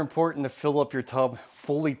super important to fill up your tub,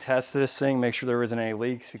 fully test this thing, make sure there isn't any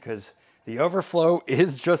leaks, because the overflow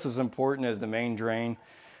is just as important as the main drain.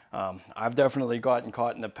 I've definitely gotten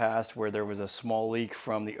caught in the past where there was a small leak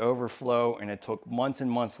from the overflow, and it took months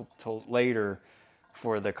and months till later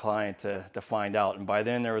for the client to find out. And by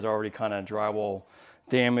then there was already kind of drywall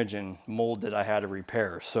damage and mold that I had to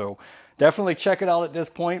repair. So definitely check it out at this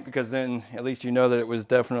point, because then at least you know that it was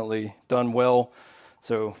definitely done well.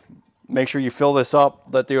 So make sure you fill this up,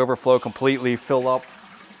 let the overflow completely fill up,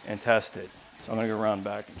 and test it. So I'm gonna go around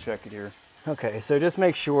back and check it here. Okay, so just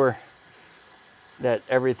make sure that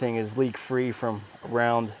everything is leak free from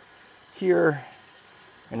around here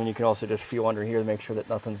And then you can also just feel under here to make sure that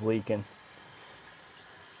nothing's leaking.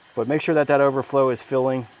 But make sure that that overflow is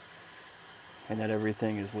filling and that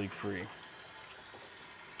everything is leak-free.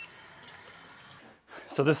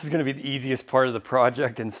 So this is going to be the easiest part of the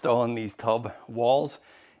project, installing these tub walls.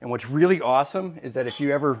 And what's really awesome is that if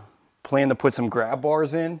you ever plan to put some grab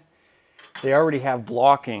bars in, they already have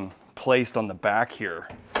blocking placed on the back here.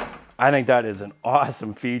 I think that is an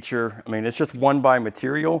awesome feature. I mean, it's just one by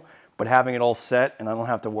material, but having it all set and I don't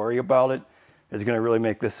have to worry about it is going to really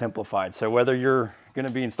make this simplified. So whether you're going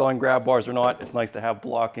to be installing grab bars or not, it's nice to have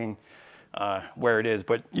blocking where it is.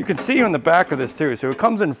 But you can see on the back of this too. So it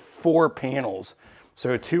comes in 4 panels.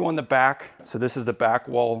 So 2 on the back. So this is the back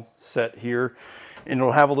wall set here. And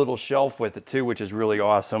it'll have a little shelf with it too, which is really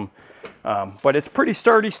awesome. But it's pretty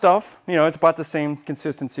sturdy stuff. You know, it's about the same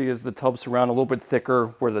consistency as the tub surround, a little bit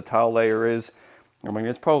thicker where the tile layer is. I mean,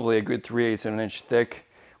 it's probably a good 3/8 of an inch thick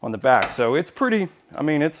on the back. So it's pretty, I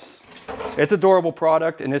mean, it's a durable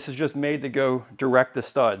product, and this is just made to go direct to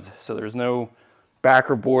studs. So there's no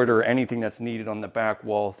backer board or anything that's needed on the back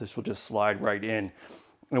wall. This will just slide right in.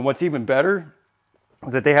 And what's even better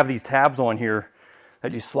is that they have these tabs on here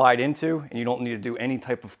that you slide into, and you don't need to do any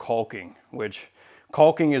type of caulking, which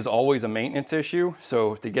caulking is always a maintenance issue.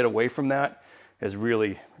 So to get away from that is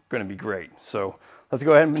really going to be great. So let's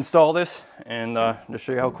go ahead and install this and just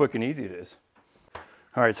show you how quick and easy it is.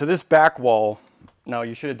 All right, so this back wall, now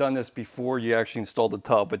you should have done this before you actually installed the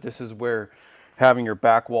tub, but this is where having your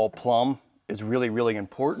back wall plumb is really, really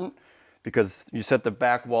important, because you set the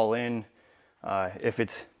back wall in. If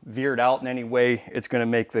it's veered out in any way, it's going to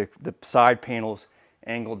make the side panels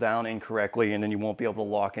angle down incorrectly, and then you won't be able to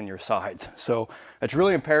lock in your sides. So it's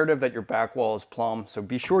really imperative that your back wall is plumb. So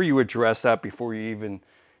be sure you address that before you even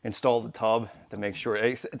install the tub, to make sure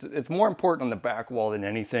it's more important on the back wall than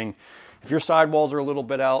anything. If your side walls are a little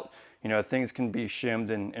bit out, you know, things can be shimmed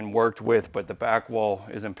and worked with, but the back wall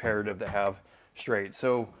is imperative to have straight.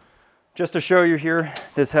 So just to show you here,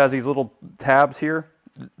 this has these little tabs here.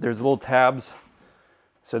 There's little tabs.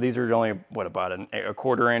 So these are only, what, about a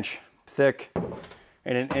 1/4 inch thick.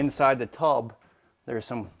 And then inside the tub, there's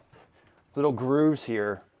some little grooves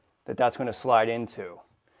here that's going to slide into.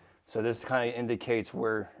 So this kind of indicates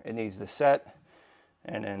where it needs to set,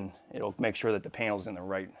 and then it'll make sure that the panel's in the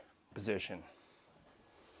right position.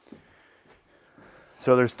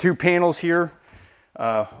 So there's 2 panels here.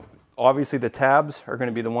 Obviously the tabs are going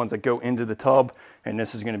to be the ones that go into the tub, and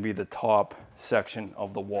this is going to be the top section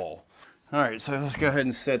of the wall. All right, so let's go ahead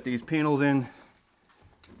and set these panels in.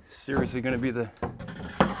 Seriously going to be the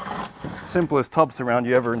simplest tub surround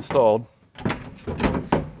you ever installed. So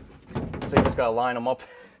you just got to line them up,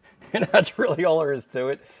 and that's really all there is to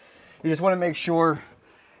it. You just want to make sure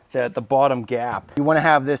that the bottom gap, you want to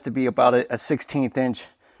have this to be about a 1/16 inch,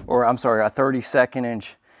 or I'm sorry, a 32nd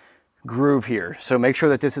inch groove here. So make sure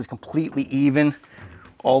that this is completely even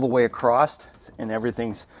all the way across, and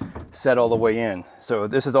everything's set all the way in. So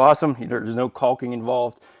this is awesome. There's no caulking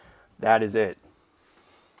involved. That is it.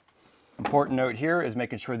 Important note here is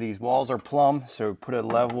making sure these walls are plumb. So put a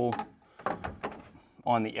level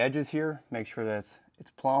on the edges here. Make sure that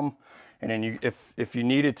it's plumb. And then if you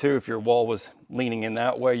needed to, if your wall was leaning in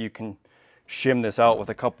that way, you can shim this out with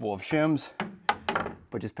a couple of shims.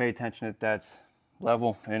 But just pay attention that that's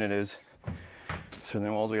level, and it is. So then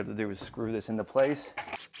all we have to do is screw this into place.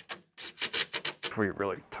 Before you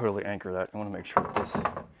really totally anchor that, you want to make sure that this is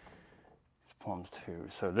plumbs too.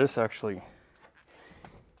 So this actually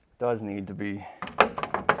does need to be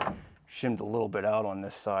shimmed a little bit out on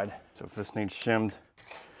this side. So if this needs shimmed,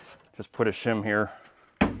 just put a shim here.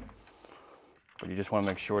 But you just want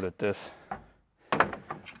to make sure that this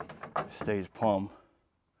stays plumb.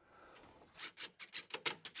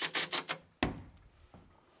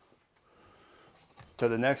 So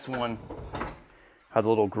the next one has a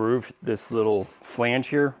little groove. This little flange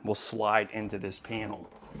here will slide into this panel.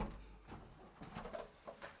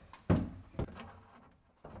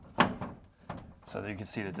 So that you can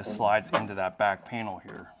see that this slides into that back panel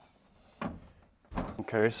here.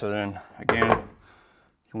 Okay, so then again,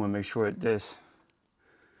 you want to make sure that this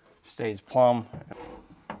stays plumb.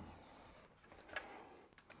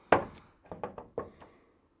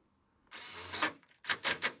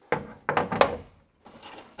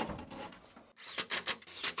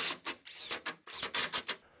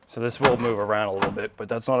 So this will move around a little bit, but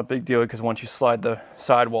that's not a big deal, because once you slide the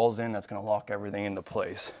side walls in, that's going to lock everything into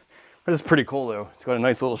place. But it's pretty cool though. It's got a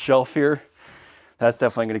nice little shelf here. That's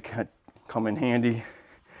definitely going to come in handy,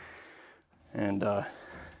 and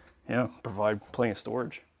yeah, provide plenty of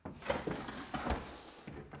storage.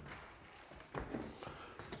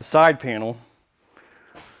 The side panel,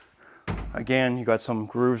 Again, you got some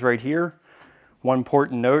grooves right here. One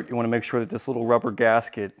important note, you want to make sure that this little rubber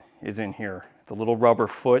gasket is in here. The little rubber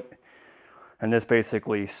foot, and this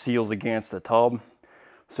basically seals against the tub.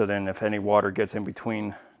 So then if any water gets in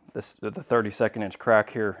between this, the 32nd inch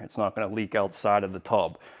crack here, it's not going to leak outside of the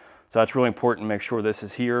tub. So that's really important to make sure this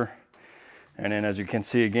is here. And then as you can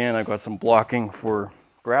see again, I've got some blocking for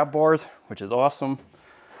grab bars, which is awesome.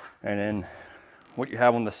 And then what you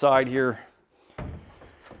have on the side here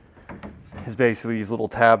is basically these little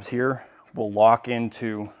tabs here will lock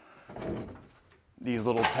into these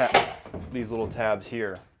little tabs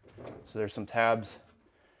here. So there's some tabs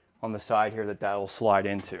on the side here that will slide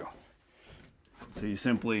into. So you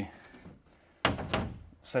simply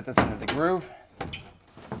set this into the groove.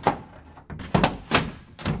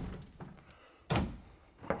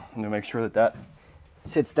 And to make sure that that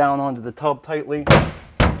sits down onto the tub tightly.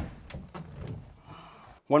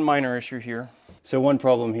 One minor issue here. So one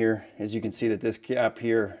problem here is you can see that this gap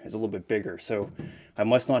here is a little bit bigger. So I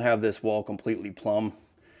must not have this wall completely plumb,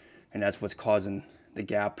 and that's what's causing the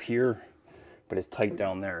gap here, but it's tight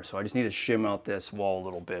down there. So I just need to shim out this wall a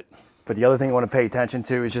little bit. But the other thing I want to pay attention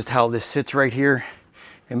to is just how this sits right here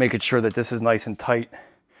and making sure that this is nice and tight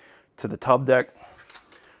to the tub deck,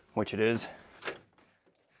 which it is.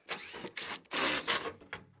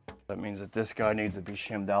 That means that this guy needs to be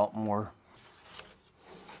shimmed out more.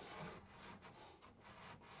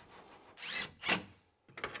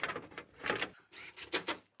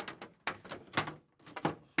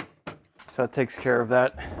 So that takes care of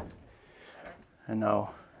that. And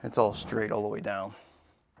now it's all straight all the way down.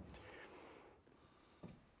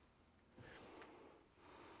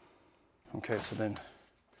 Okay, so then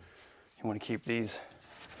you want to keep these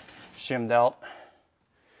shimmed out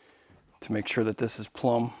to make sure that this is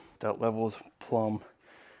plumb. That level is plumb.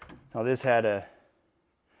 Now this had a,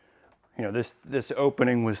 you know, this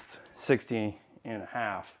opening was 60 and a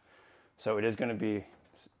half. So it is going to be,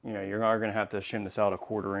 you know, you are going to have to shim this out a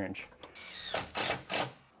 1/4 inch.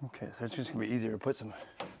 Okay, so it's just going to be easier to put some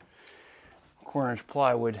 1/4 inch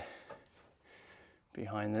plywood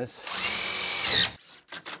behind this.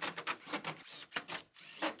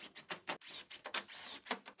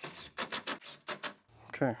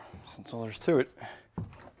 Okay, so that's all there's to it.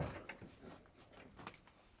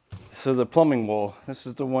 So the plumbing wall, this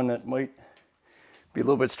is the one that might be a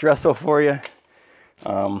little bit stressful for you.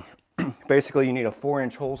 Basically you need a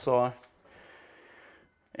 4-inch hole saw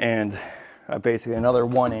and basically another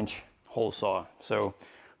 1-inch hole saw. So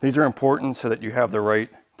these are important so that you have the right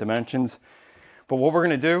dimensions. But what we're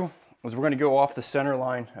going to do is we're going to go off the center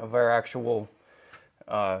line of our actual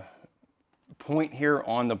point here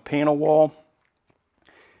on the panel wall.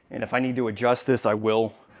 And if I need to adjust this, I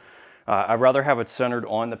will. I'd rather have it centered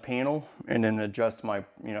on the panel and then adjust my,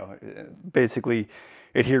 you know, basically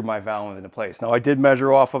adhere my valve into place. Now I did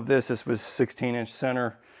measure off of this. This was 16-inch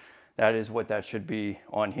center. That is what that should be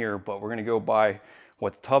on here, but we're going to go by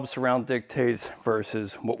what the tub surround dictates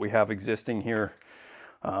versus what we have existing here.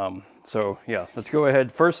 So yeah, let's go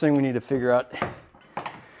ahead. First thing we need to figure out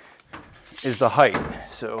is the height.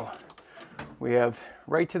 So we have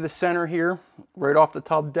right to the center here, right off the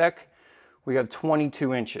tub deck, we have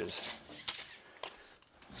 22 inches.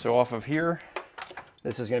 So off of here,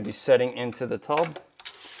 this is going to be setting into the tub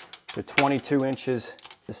to 22 inches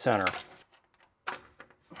to center.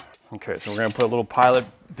 Okay, so we're going to put a little pilot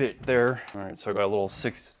bit there. All right, so I got a little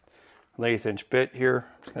 6/8 inch bit here.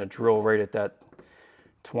 I'm just going to drill right at that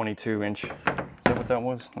 22 inch. Is that what that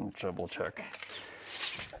was? Let me double check.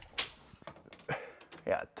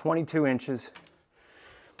 Yeah, 22 inches.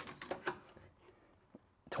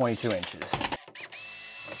 22 inches.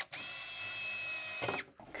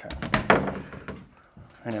 Okay.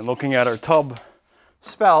 And then looking at our tub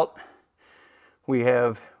spout, we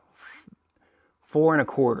have 4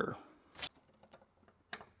 1/4.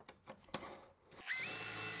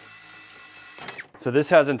 So this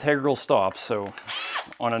has integral stops. So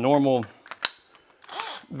on a normal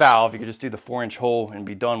valve, you could just do the 4-inch hole and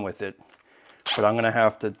be done with it. But I'm gonna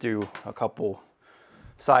have to do a couple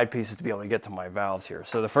side pieces to be able to get to my valves here.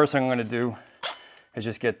 So the first thing I'm gonna do is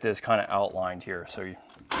just get this kind of outlined here. So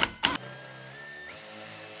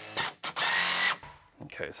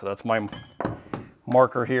okay, so that's my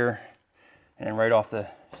marker here. And right off the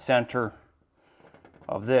center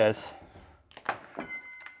of this,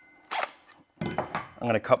 I'm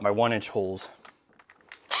going to cut my 1-inch holes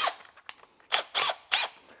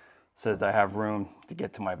so that I have room to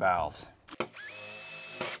get to my valves.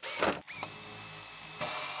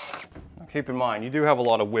 Now keep in mind, you do have a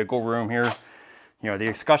lot of wiggle room here. You know, the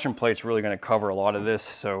escutcheon plate's really going to cover a lot of this,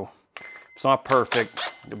 so it's not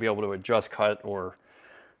perfect. You'll be able to adjust cut or,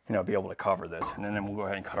 you know, be able to cover this. And then we'll go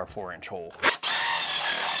ahead and cut our 4-inch hole.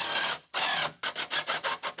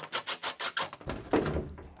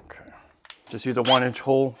 Okay. Just use a 1-inch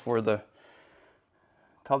hole for the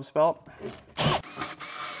tub spout.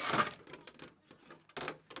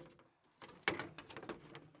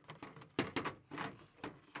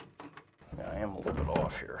 I am a little bit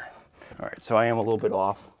off here. All right, so I am a little bit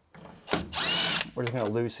off. We're just gonna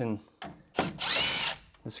loosen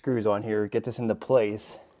the screws on here, get this into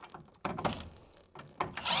place.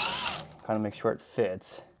 Kind of make sure it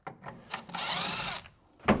fits.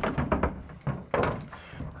 I don't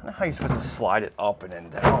know how you're supposed to slide it up and then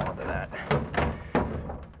down onto that.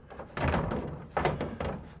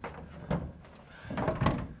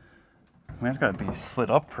 I mean, it's gotta be slid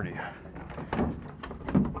up pretty.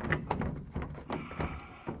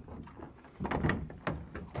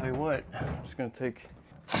 Tell you what, I'm just gonna take.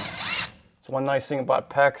 It's one nice thing about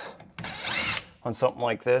PEX on something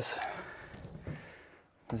like this.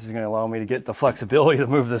 This is gonna allow me to get the flexibility to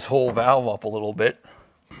move this whole valve up a little bit.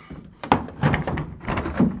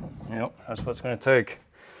 Yep, that's what it's gonna take.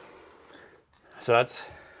 So that's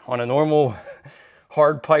on a normal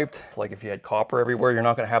hard piped, like if you had copper everywhere, you're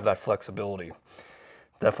not gonna have that flexibility.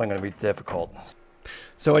 Definitely gonna be difficult.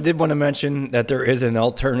 So I did want to mention that there is an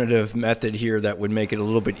alternative method here that would make it a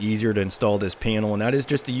little bit easier to install this panel, and that is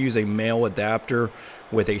just to use a male adapter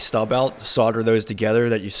with a stub out, solder those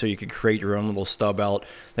together so you could create your own little stub out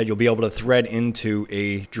that you'll be able to thread into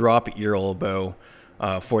a drop ear elbow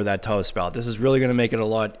for that tub spout. This is really going to make it a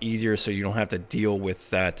lot easier so you don't have to deal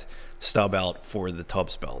with that stub out for the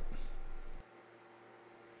tub spout.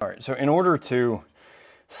 All right, so in order to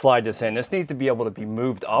slide this in, this needs to be able to be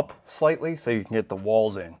moved up slightly so you can get the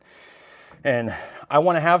walls in. And I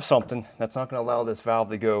want to have something that's not going to allow this valve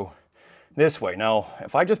to go this way. Now,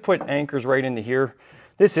 if I just put anchors right into here,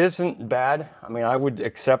 this isn't bad. I mean, I would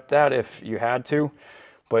accept that if you had to,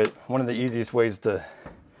 but one of the easiest ways to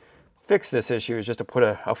fix this issue is just to put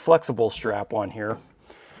a flexible strap on here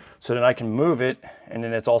so that I can move it, and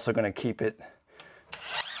then it's also going to keep it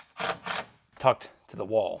tucked to the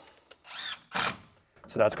wall.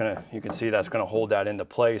 So that's gonna, you can see that's gonna hold that into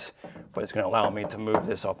place, but it's gonna allow me to move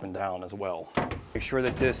this up and down as well. Make sure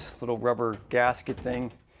that this little rubber gasket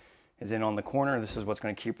thing is in on the corner. This is what's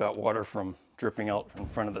gonna keep that water from dripping out in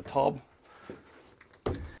front of the tub.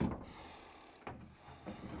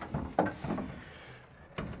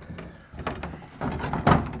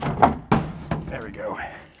 There we go.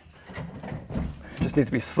 Just needs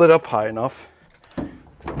to be slid up high enough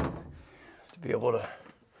to be able to.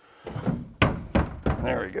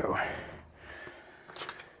 There we go.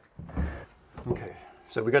 Okay,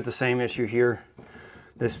 so we got the same issue here.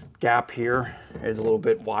 This gap here is a little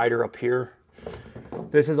bit wider up here.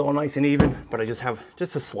 This is all nice and even, but I just have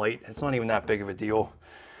just a slight, it's not even that big of a deal.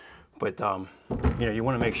 But you know, you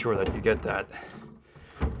want to make sure that you get that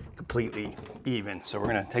completely even. So we're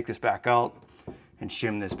gonna take this back out and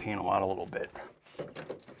shim this panel out a little bit.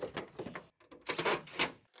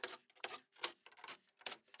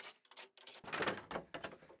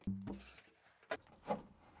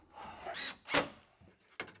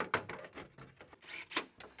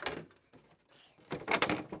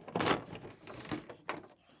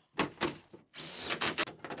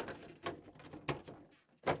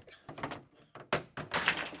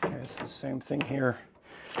 Same thing here.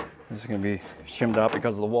 This is going to be shimmed out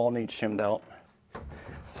because the wall needs shimmed out.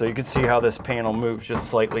 So you can see how this panel moves just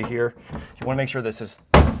slightly here. You want to make sure this is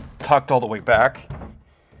tucked all the way back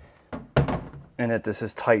and that this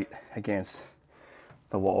is tight against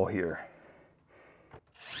the wall here.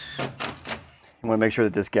 You want to make sure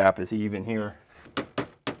that this gap is even here.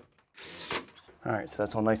 All right, so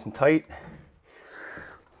that's all nice and tight.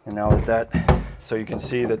 And now so you can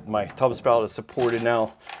see that my tub spout is supported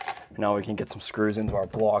now. Now we can get some screws into our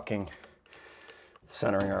blocking,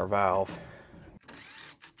 centering our valve.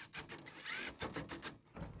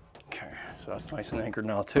 Okay, so that's nice and anchored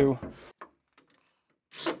now too.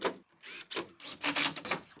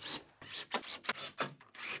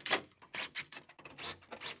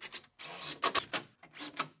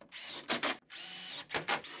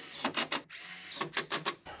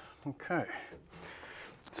 Okay,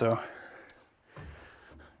 so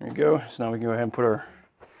there you go. So now we can go ahead and put our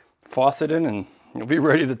faucet in and you'll be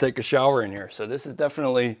ready to take a shower in here. So this is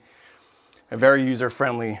definitely a very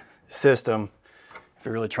user-friendly system if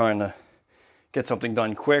you're really trying to get something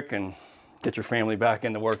done quick and get your family back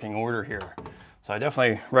into working order here. So I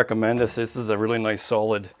definitely recommend this. This is a really nice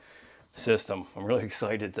solid system. I'm really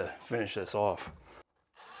excited to finish this off.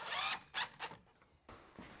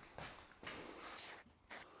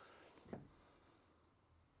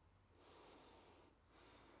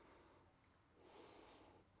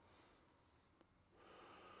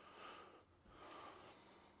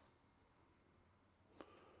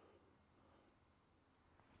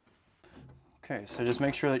 Okay, so just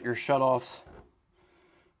make sure that your shutoffs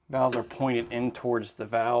valves are pointed in towards the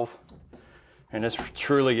valve. And this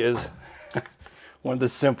truly is one of the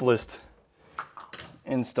simplest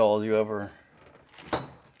installs you ever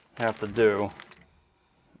have to do.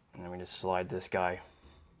 And let me just slide this guy.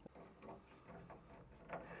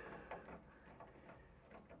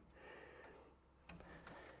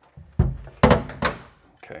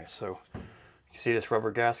 Okay, so you see this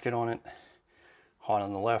rubber gasket on it, hot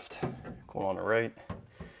on the left, cold on the right,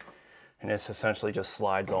 and this essentially just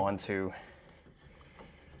slides onto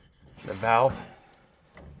the valve.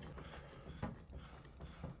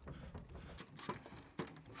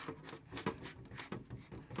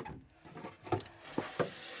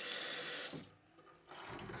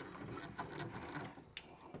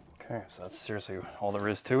 Okay, so that's seriously all there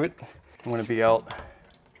is to it. I'm going to be out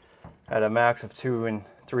at a max of 2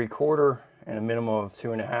 3/4 and a minimum of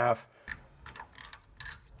 2.5.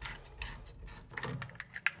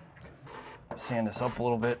 Sand this up a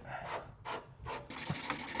little bit.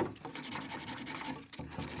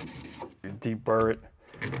 Deep burr it.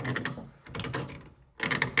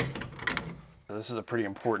 This is a pretty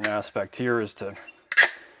important aspect here, is to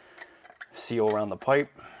seal around the pipe.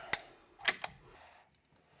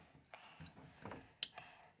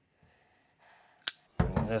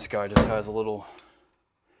 And this guy just has a little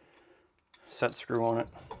set screw on it.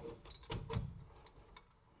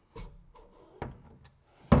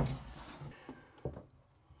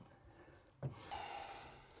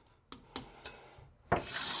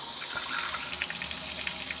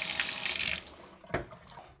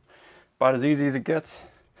 About as easy as it gets.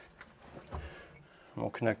 And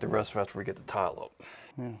we'll connect the rest after we get the tile up.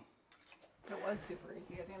 Yeah. It was super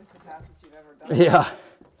easy. I think it's the fastest you've ever done. Yeah.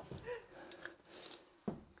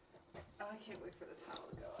 I can't wait for the tile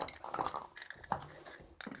to go up.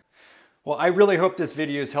 Well, I really hope this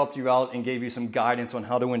video has helped you out and gave you some guidance on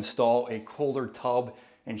how to install a Kohler tub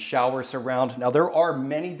and shower surround. Now, there are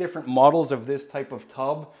many different models of this type of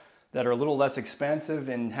tub that are a little less expensive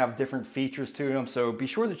and have different features to them, so be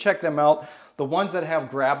sure to check them out. The ones that have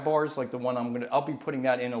grab bars, like the one I'll be putting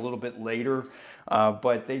that in a little bit later,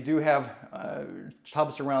 but they do have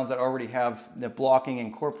tub surrounds that already have the blocking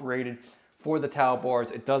incorporated for the towel bars.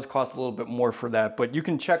 It does cost a little bit more for that, but you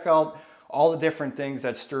can check out all the different things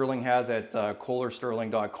that Sterling has at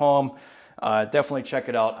kohlersterling.com. Definitely check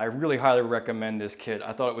it out. I really highly recommend this kit.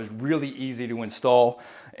 I thought it was really easy to install,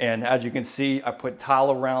 and as you can see, I put tile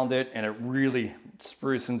around it and it really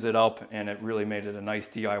sprucens it up, and it really made it a nice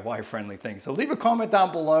DIY friendly thing. So leave a comment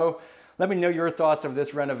down below. Let me know your thoughts of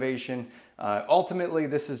this renovation. Ultimately,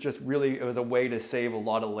 this is just really, it was a way to save a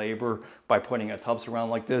lot of labor by putting a tub surround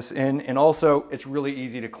like this in, and also it's really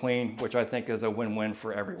easy to clean, which I think is a win-win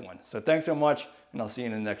for everyone. So thanks so much, and I'll see you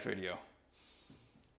in the next video.